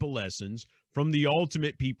 Powerful People Lessons from the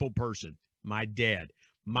Ultimate People Person, my dad.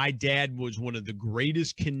 My dad was one of the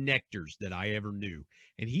greatest connectors that I ever knew,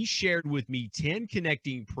 and he shared with me 10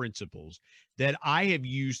 connecting principles that I have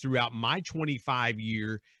used throughout my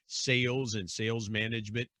 25-year sales and sales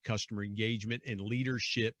management, customer engagement, and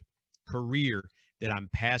leadership career that I'm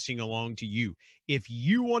passing along to you. If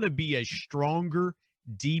you want to be a stronger,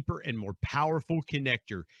 deeper, and more powerful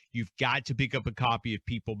connector, you've got to pick up a copy of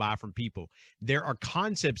People Buy From People. There are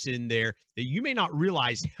concepts in there that you may not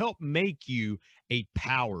realize help make you a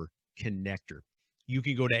power connector. You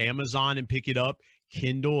can go to Amazon and pick it up,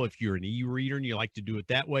 Kindle if you're an e-reader and you like to do it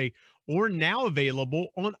that way, or now available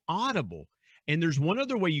on Audible. And there's one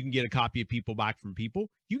other way you can get a copy of People Buy From People.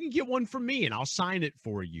 You can get one from me and I'll sign it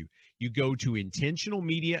for you. You go to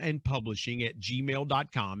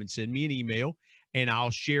intentionalmediaandpublishing@gmail.com and send me an email, and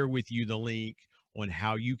I'll share with you the link on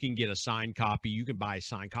how you can get a signed copy. You can buy a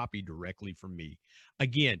signed copy directly from me.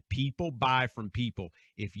 Again, People Buy From People.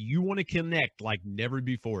 If you want to connect like never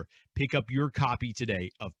before, pick up your copy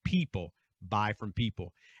today of People Buy From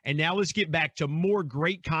People. And now let's get back to more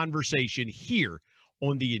great conversation here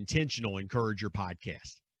on the Intentional Encourager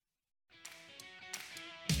podcast.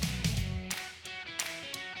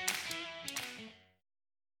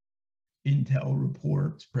 Intel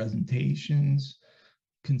reports, presentations,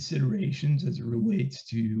 considerations as it relates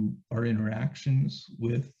to our interactions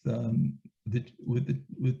with the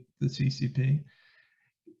CCP.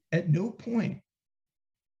 At no point,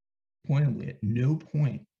 pointedly, at no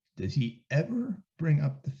point does he ever bring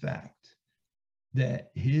up the fact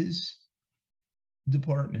that his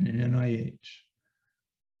department in NIH,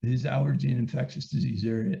 his allergy and infectious disease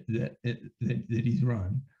area that he's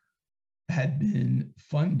run, had been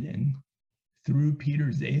funding through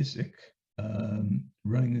Peter Zasik,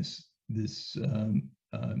 running this New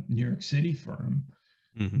York City firm,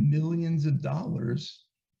 millions of dollars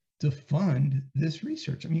to fund this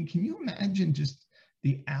research. I mean, can you imagine just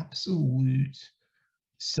the absolute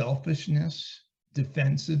selfishness,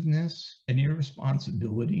 defensiveness, and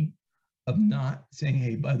irresponsibility of not saying,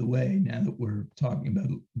 hey, by the way, now that we're talking about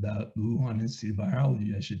the Wuhan Institute of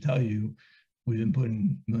Virology, I should tell you, we've been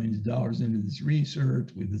putting millions of dollars into this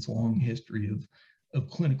research with this long history of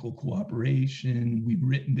clinical cooperation.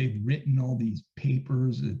 They've written all these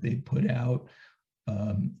papers that they put out,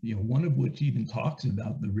 one of which even talks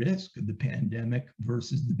about the risk of the pandemic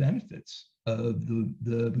versus the benefits of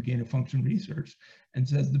the gain of function research, and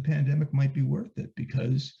says the pandemic might be worth it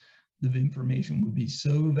because the information would be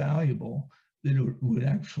so valuable that it would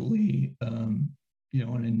actually, on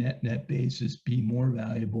a net basis, be more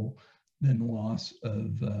valuable than the loss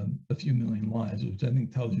of a few million lives, which I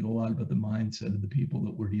think tells you a lot about the mindset of the people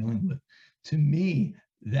that we're dealing with. To me,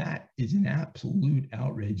 that is an absolute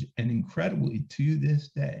outrage. And incredibly, to this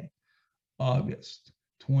day, August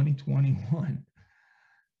 2021,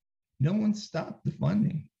 no one stopped the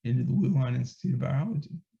funding into the Wuhan Institute of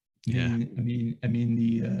Virology. Yeah.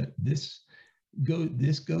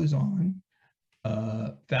 This goes on.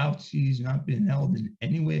 Fauci's not been held in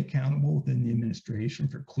any way accountable within the administration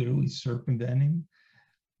for clearly circumventing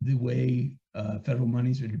the way federal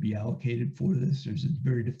monies are to be allocated for this. There's a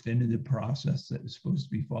very definitive process that is supposed to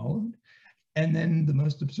be followed. And then the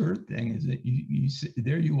most absurd thing is that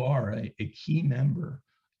there you are, a key member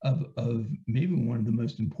of maybe one of the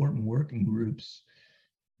most important working groups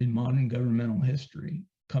in modern governmental history,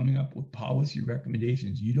 coming up with policy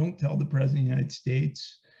recommendations. You don't tell the President of the United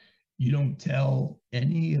States, you don't tell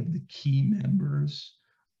any of the key members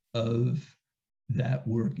of that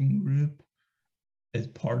working group as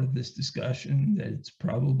part of this discussion that it's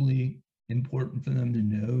probably important for them to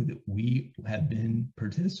know that we have been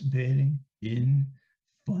participating in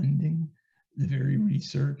funding the very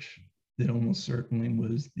research that almost certainly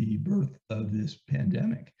was the birth of this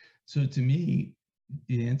pandemic. So to me,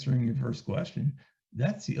 answering your first question,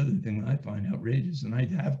 that's the other thing that I find outrageous. And I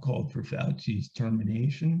have called for Fauci's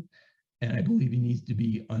termination. And I believe he needs to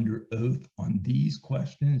be under oath on these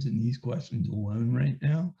questions and these questions alone right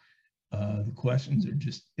now. The questions are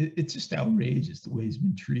it's just outrageous the way he's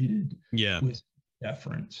been treated with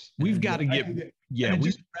deference. We've got to get,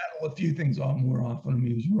 just rattle a few things off more often. I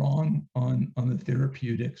mean, he was wrong on the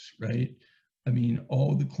therapeutics, right? I mean,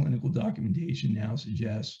 all the clinical documentation now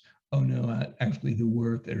suggests, oh no, actually there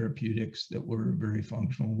were therapeutics that were very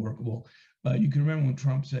functional and workable. You can remember when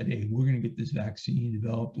Trump said, hey, we're going to get this vaccine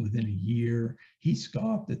developed within a year. He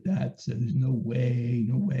scoffed at that, said there's no way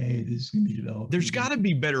this is going to be developed. There's got to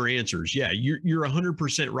be better answers. Yeah, you're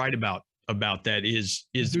 100% right about that is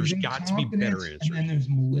there's got to be better answers. And then there's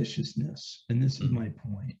maliciousness. And this is my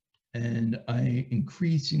point. And I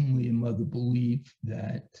increasingly am of the belief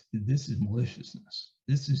that this is maliciousness.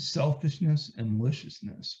 This is selfishness and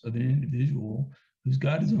maliciousness of an individual who's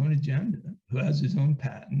got his own agenda, who has his own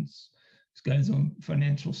patents, who's got his own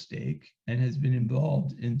financial stake, and has been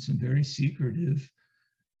involved in some very secretive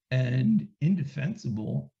and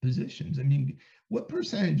indefensible positions. I mean, what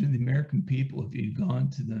percentage of the American people, if you'd gone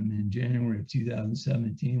to them in January of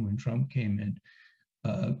 2017 when Trump came in,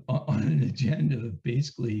 on an agenda of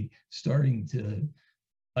basically starting to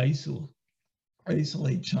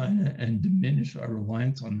isolate China and diminish our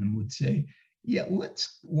reliance on them, would say, yeah,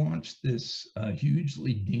 let's launch this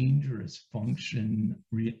hugely dangerous gain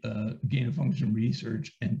of function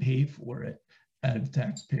research and pay for it out of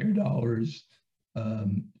taxpayer dollars,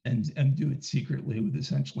 and do it secretly with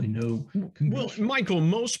essentially no Well, Michael,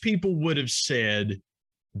 most people would have said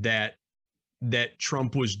that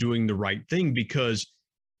Trump was doing the right thing because,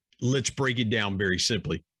 let's break it down very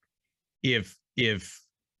simply. If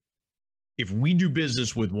we do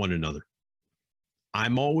business with one another,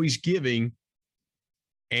 I'm always giving,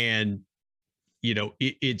 and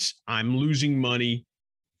I'm losing money,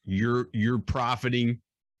 you're profiting.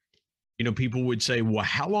 People would say, well,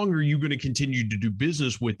 how long are you going to continue to do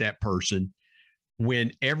business with that person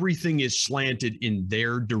when everything is slanted in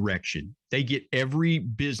their direction? They get every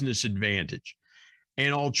business advantage.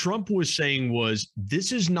 And all Trump was saying was,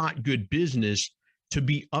 this is not good business to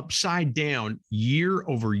be upside down year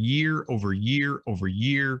over year over year over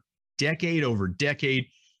year, decade over decade.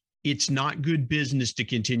 It's not good business to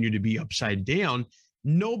continue to be upside down.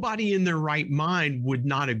 Nobody in their right mind would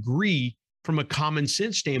not agree from a common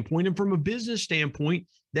sense standpoint and from a business standpoint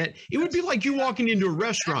that it would be like you walking into a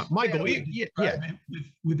restaurant, Michael.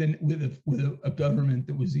 With a government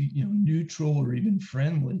that was neutral or even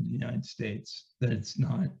friendly to the United States, that it's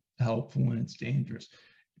not helpful and it's dangerous.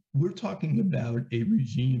 We're talking about a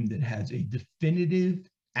regime that has a definitive,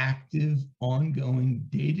 active, ongoing,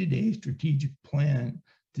 day-to-day strategic plan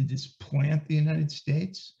to displant the United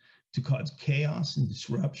States, to cause chaos and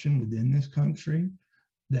disruption within this country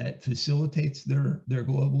that facilitates their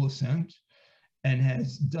global ascent, and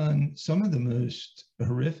has done some of the most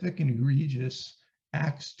horrific and egregious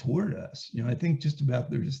acts toward us. I think just about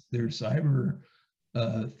their cyber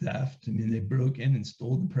theft. I mean, they broke in and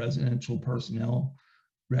stole the presidential personnel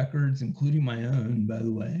records, including my own, by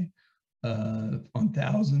the way, on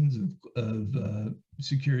thousands of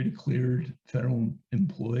security cleared federal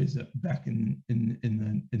employees that back in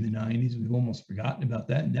the 90s. We've almost forgotten about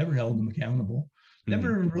that, never held them accountable,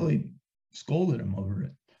 never really scolded them over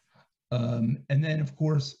it. And then, of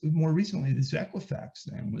course, more recently, this Equifax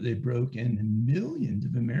thing, where they broke in millions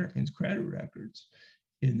of Americans' credit records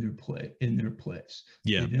in their place.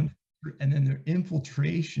 Yeah. And then their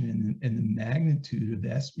infiltration and the magnitude of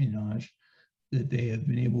espionage that they have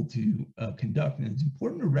been able to conduct. And it's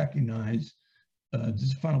important to recognize,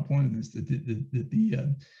 just a final point on this, that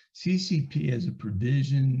the CCP has a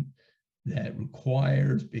provision that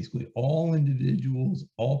requires basically all individuals,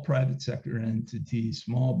 all private sector entities,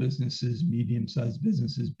 small businesses, medium-sized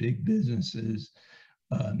businesses, big businesses,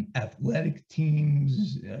 athletic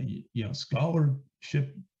teams,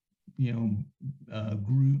 scholarship,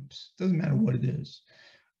 groups, doesn't matter what it is.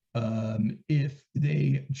 If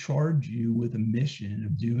they charge you with a mission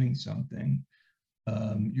of doing something,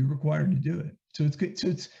 you're required to do it. So it's good. So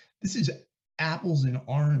this is apples and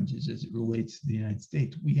oranges as it relates to the United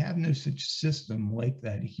States. We have no such system like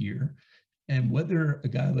that here. And whether a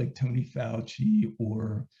guy like Tony Fauci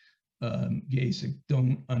or Kasich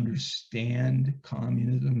don't understand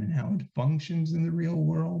communism and how it functions in the real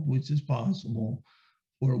world, which is possible,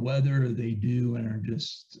 or whether they do and are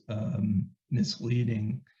just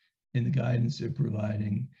misleading in the guidance they're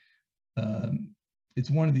providing,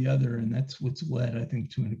 it's one or the other, and that's what's led, I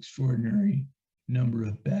think, to an extraordinary number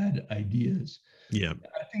of bad ideas. Yeah,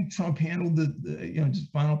 I think Trump handled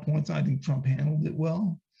just final points. I think Trump handled it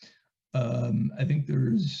well. I think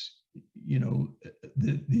there's,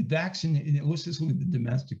 the vaccine. Let's just look at the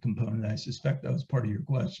domestic component. I suspect that was part of your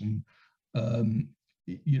question.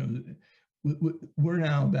 We're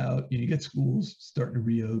now about, you get schools starting to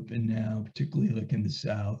reopen now, particularly like in the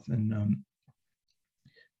South, and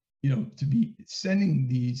to be sending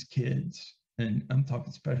these kids. And I'm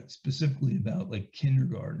talking specifically about like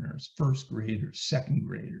kindergartners, first graders, second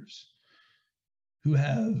graders, who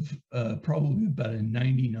have probably about a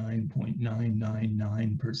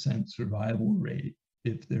 99.999% survival rate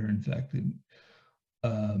if they're infected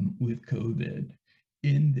with COVID,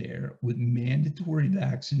 in there with mandatory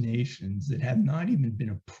vaccinations that have not even been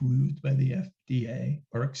approved by the FDA,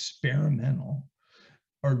 are experimental,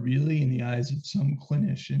 are really, in the eyes of some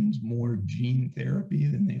clinicians, more gene therapy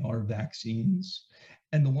than they are vaccines,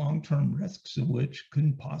 and the long-term risks of which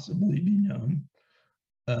couldn't possibly be known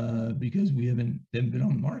because we haven't been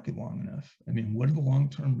on the market long enough. I mean, what are the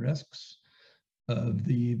long-term risks of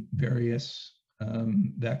the various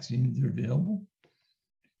vaccines that are available?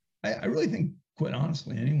 I really think, quite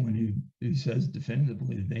honestly, anyone who says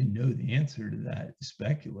definitively that they know the answer to that is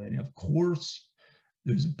speculating. Of course,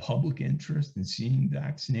 there's a public interest in seeing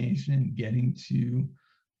vaccination, getting to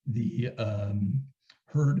the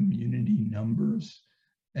herd immunity numbers.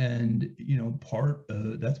 And,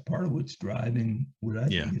 that's part of what's driving what I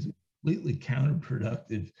think is a completely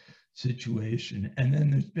counterproductive situation. And then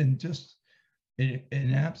there's been just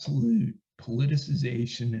an absolute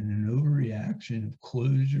politicization and an overreaction of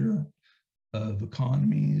closure of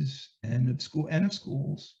economies and of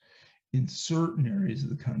schools in certain areas of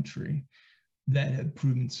the country that have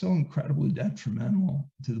proven so incredibly detrimental,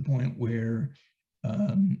 to the point where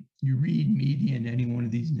you read media in any one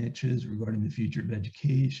of these niches regarding the future of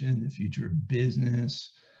education, the future of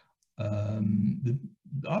business. The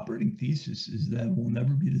operating thesis is that we'll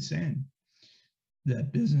never be the same,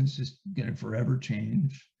 that business is going to forever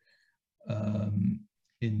change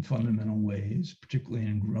in fundamental ways, particularly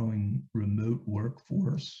in a growing remote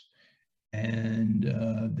workforce. And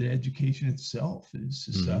the education itself is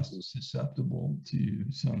susceptible to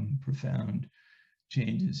some profound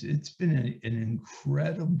changes. It's been an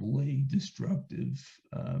incredibly destructive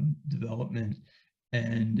development,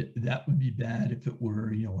 and that would be bad if it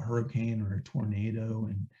were, a hurricane or a tornado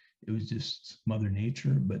and it was just Mother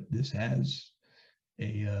Nature. But this has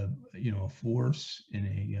a force in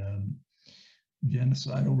a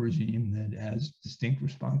genocidal regime that has distinct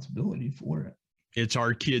responsibility for it. It's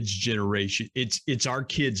our kids' generation. It's our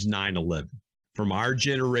kids' 9/11. From our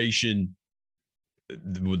generation,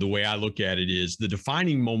 the way I look at it is the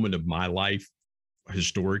defining moment of my life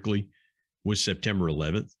historically was September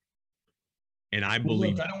 11th. And I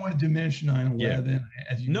believe— Look, I don't want to diminish 9/11. Yeah.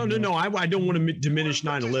 No. I don't want to diminish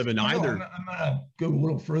 9/11 either. I'm going to go a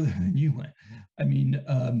little further than you went. I mean,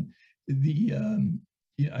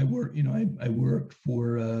 I worked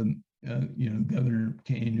for Governor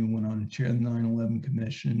Kaine, who went on to chair the 9/11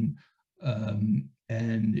 Commission, and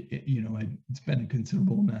I spent a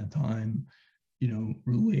considerable amount of time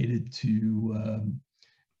related to,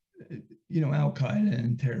 Al Qaeda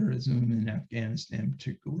and terrorism in Afghanistan,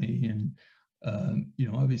 particularly. And,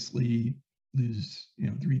 obviously lose,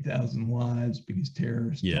 3,000 lives because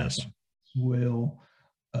terrorists Yes. soil.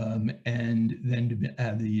 And then to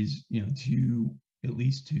have these, at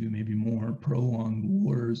least two, maybe more prolonged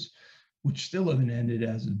wars, which still haven't ended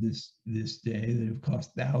as of this day, that have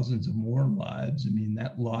cost thousands of more lives. I mean,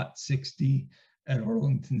 that Lot 60 at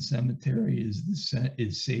Arlington Cemetery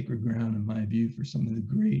is sacred ground, in my view, for some of the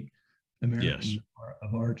great Americans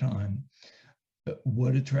of our time.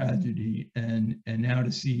 What a tragedy. And now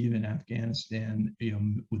to see even Afghanistan,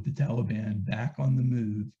 with the Taliban back on the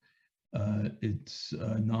move, it's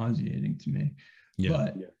nauseating to me. Yeah.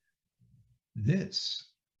 But this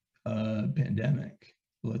pandemic,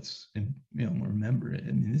 let's remember it.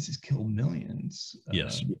 I mean, this has killed millions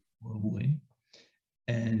globally,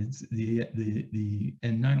 and it's the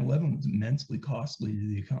 9/11 was immensely costly to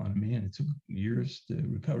the economy, and it took years to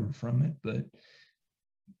recover from it. But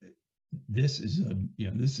this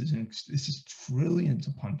is trillions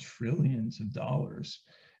upon trillions of dollars,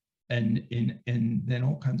 and then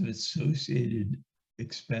all kinds of associated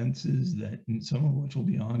expenses that, and some of which will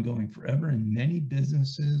be ongoing forever, and many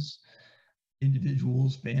businesses,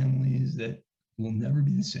 individuals, families that will never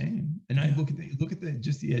be the same. And I look at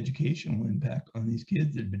just the educational impact on these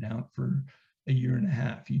kids that have been out for a year and a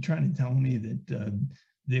half. You trying to tell me that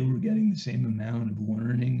they were getting the same amount of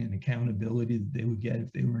learning and accountability that they would get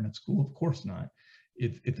if they were in a school? Of course not.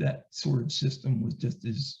 If that sort of system was just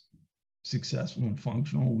as successful and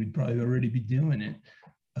functional, we'd probably already be doing it.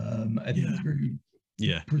 I think it's very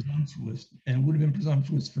presumptuous, and it would have been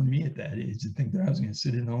presumptuous for me at that age to think that I was going to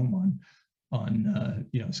sit at home on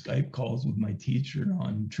Skype calls with my teacher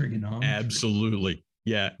on trigonometry. Absolutely.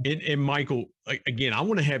 Yeah. And Michael, again, I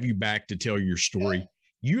want to have you back to tell your story.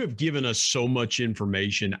 You have given us so much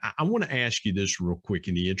information. I want to ask you this real quick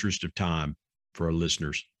in the interest of time for our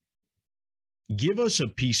listeners. Give us a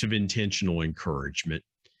piece of intentional encouragement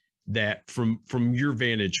that from your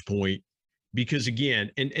vantage point, because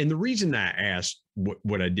again, and the reason I asked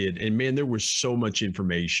what I did, and man, there was so much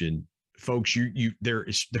information, folks, there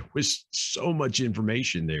was so much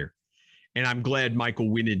information there. And I'm glad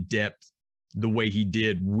Michael went in depth the way he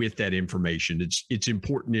did with that information. It's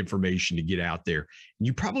important information to get out there.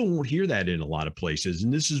 You probably won't hear that in a lot of places.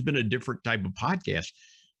 And this has been a different type of podcast.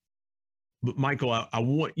 But Michael, I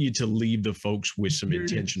want you to leave the folks with some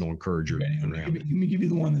intentional encouragement. Let me give you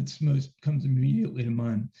the one that's comes immediately to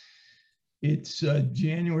mind. It's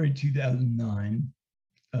January 2009.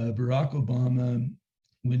 Barack Obama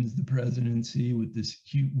wins the presidency with this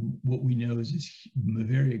what we know is this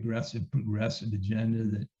very aggressive, progressive agenda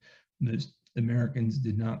that most Americans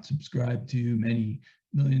did not subscribe to. Many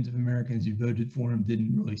millions of Americans who voted for him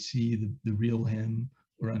didn't really see the real him,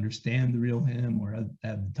 or understand the real him, or at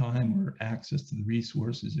the time, or access to the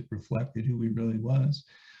resources that reflected who he really was.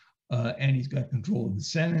 And he's got control of the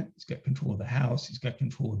Senate, he's got control of the House, he's got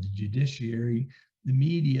control of the judiciary. The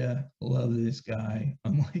media love this guy,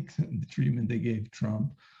 unlike the treatment they gave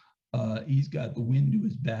Trump. He's got the wind to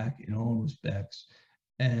his back in all respects.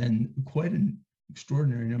 And quite an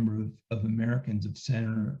extraordinary number of Americans of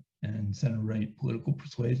center and center-right political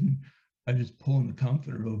persuasion are just pulling the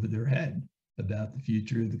comforter over their head about the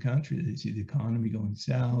future of the country. They see the economy going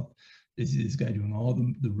south. They see this guy doing all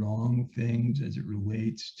the wrong things as it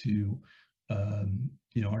relates to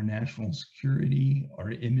our national security,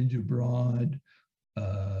 our image abroad,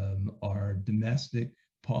 our domestic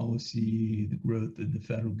policy, the growth of the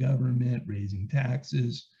federal government, raising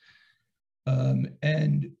taxes.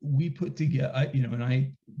 And we put together, and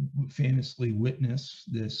I famously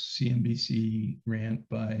witnessed this CNBC rant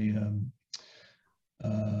by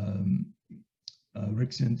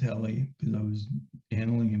Rick Santelli, because I was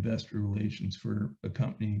handling investor relations for a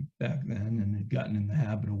company back then and had gotten in the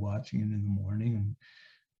habit of watching it in the morning. And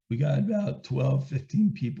we got about 12,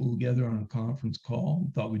 15 people together on a conference call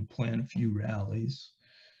and thought we'd plan a few rallies.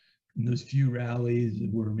 And those few rallies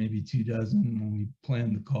were maybe 24. When we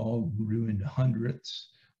planned the call, grew into hundreds,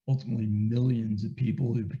 ultimately millions of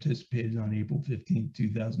people who participated on April 15,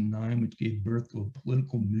 2009, which gave birth to a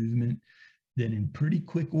political movement that in pretty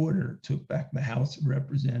quick order took back the House of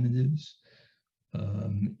Representatives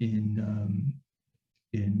in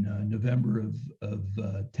November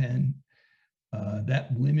of 10.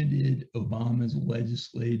 That limited Obama's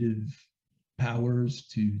legislative powers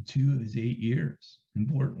to 2 of his 8 years.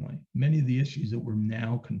 Importantly, many of the issues that we're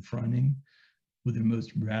now confronting with their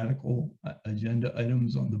most radical agenda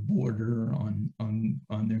items on the border, on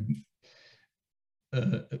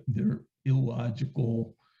their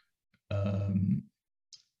illogical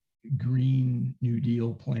Green New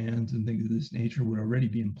Deal plans and things of this nature would already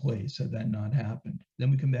be in place had that not happened.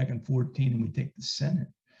 Then we come back in 2014 and we take the Senate.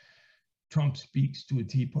 Trump speaks to a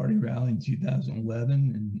Tea Party rally in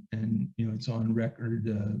 2011, and it's on record,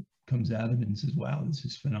 comes out of it and says, wow, this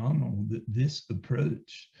is phenomenal. This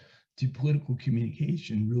approach to political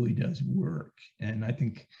communication really does work. And I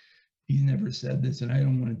think he's never said this, and I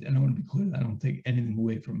want to be clear, I don't take anything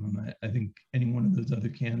away from him. I think any one of those other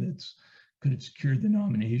candidates could have secured the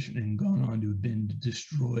nomination and gone on to have been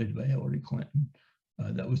destroyed by Hillary Clinton.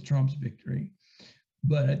 That was Trump's victory.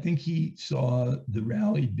 But I think he saw the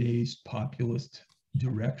rally-based populist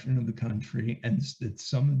direction of the country, and that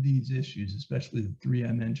some of these issues, especially the three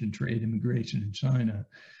I mentioned, trade, immigration, and China,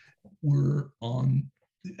 were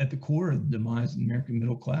at the core of the demise of the American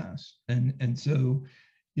middle class. And so,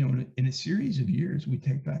 in a series of years, we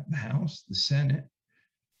take back the House, the Senate,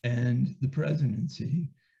 and the presidency.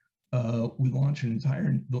 We launched an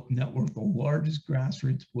entire network, the largest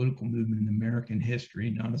grassroots political movement in American history,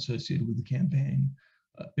 not associated with the campaign,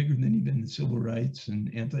 bigger than even the civil rights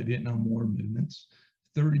and anti-Vietnam War movements,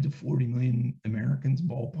 30 to 40 million Americans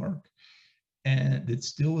ballpark, and that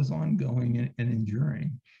still is ongoing and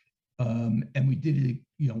enduring. And we did it,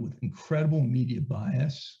 with incredible media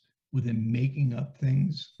bias, with them making up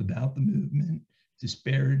things about the movement,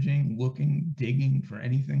 disparaging, digging for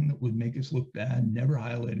anything that would make us look bad, never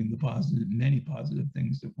highlighting the many positive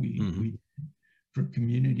things that we did for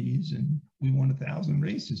communities. And we won 1,000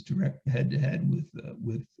 races direct head-to-head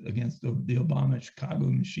against the Obama Chicago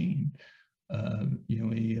machine. A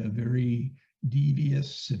very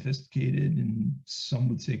devious, sophisticated, and some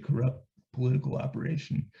would say corrupt political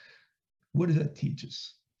operation. What does that teach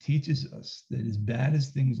us? Teaches us that as bad as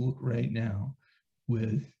things look right now,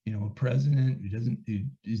 with a president who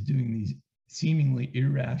is doing these seemingly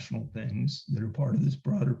irrational things that are part of this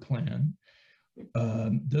broader plan,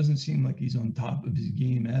 doesn't seem like he's on top of his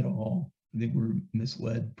game at all. I think we're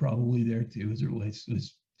misled probably there too, as it relates to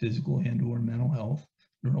his physical and/or mental health,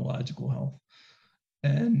 neurological health,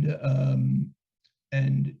 and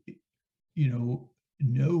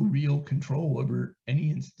no real control over any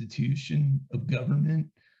institution of government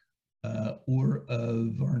or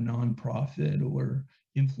of our nonprofit or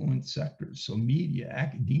influence sectors. So media,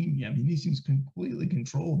 academia, these things completely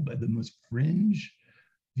controlled by the most fringe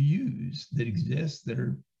views that exist that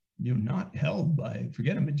are, not held by,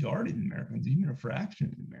 forget a majority of the Americans, even a fraction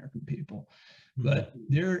of the American people. But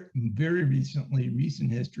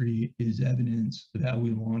recent history is evidence of how we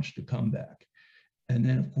launched a comeback. And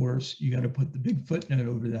then, of course, you got to put the big footnote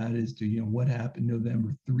over that as to, what happened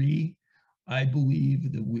November 3. I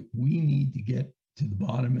believe that we need to get to the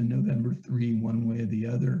bottom of November 3 one way or the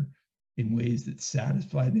other in ways that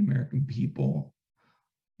satisfy the American people.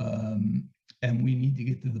 And we need to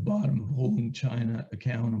get to the bottom of holding China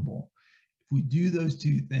accountable. If we do those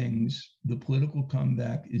two things, the political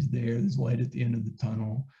comeback is there. There's light at the end of the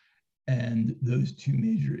tunnel. And those two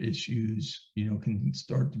major issues, can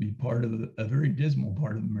start to be part of a very dismal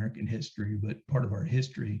part of American history, but part of our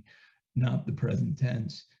history, not the present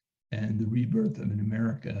tense, and the rebirth of an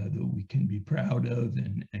America that we can be proud of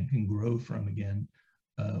and can grow from again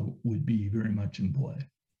would be very much in play.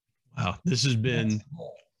 Wow, this has been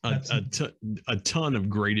a ton of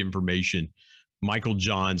great information. Michael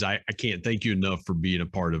Johns, I can't thank you enough for being a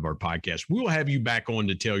part of our podcast. We will have you back on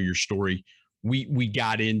to tell your story. We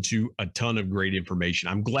got into a ton of great information.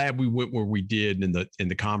 I'm glad we went where we did and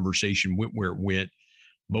the conversation went where it went,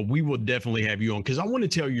 but we will definitely have you on because I want to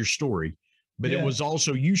tell your story. But It was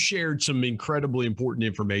also, you shared some incredibly important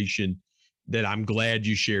information that I'm glad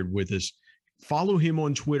you shared with us. Follow him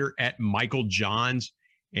on Twitter at Michael Johns.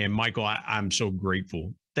 And Michael, I'm so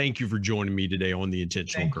grateful. Thank you for joining me today on the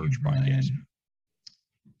Intentional Courage Podcast.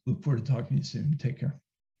 Look forward to talking to you soon. Take care.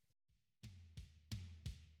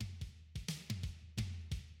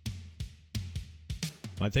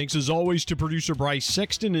 My thanks as always to producer Bryce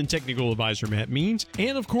Sexton and technical advisor Matt Means.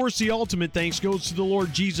 And of course, the ultimate thanks goes to the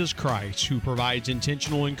Lord Jesus Christ, who provides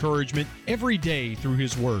intentional encouragement every day through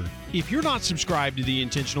his word. If you're not subscribed to the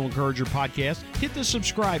Intentional Encourager podcast, hit the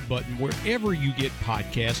subscribe button wherever you get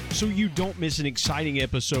podcasts so you don't miss an exciting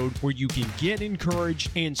episode where you can get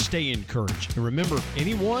encouraged and stay encouraged. And remember,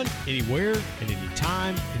 anyone, anywhere, at any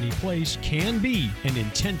time, any place can be an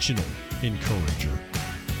intentional encourager.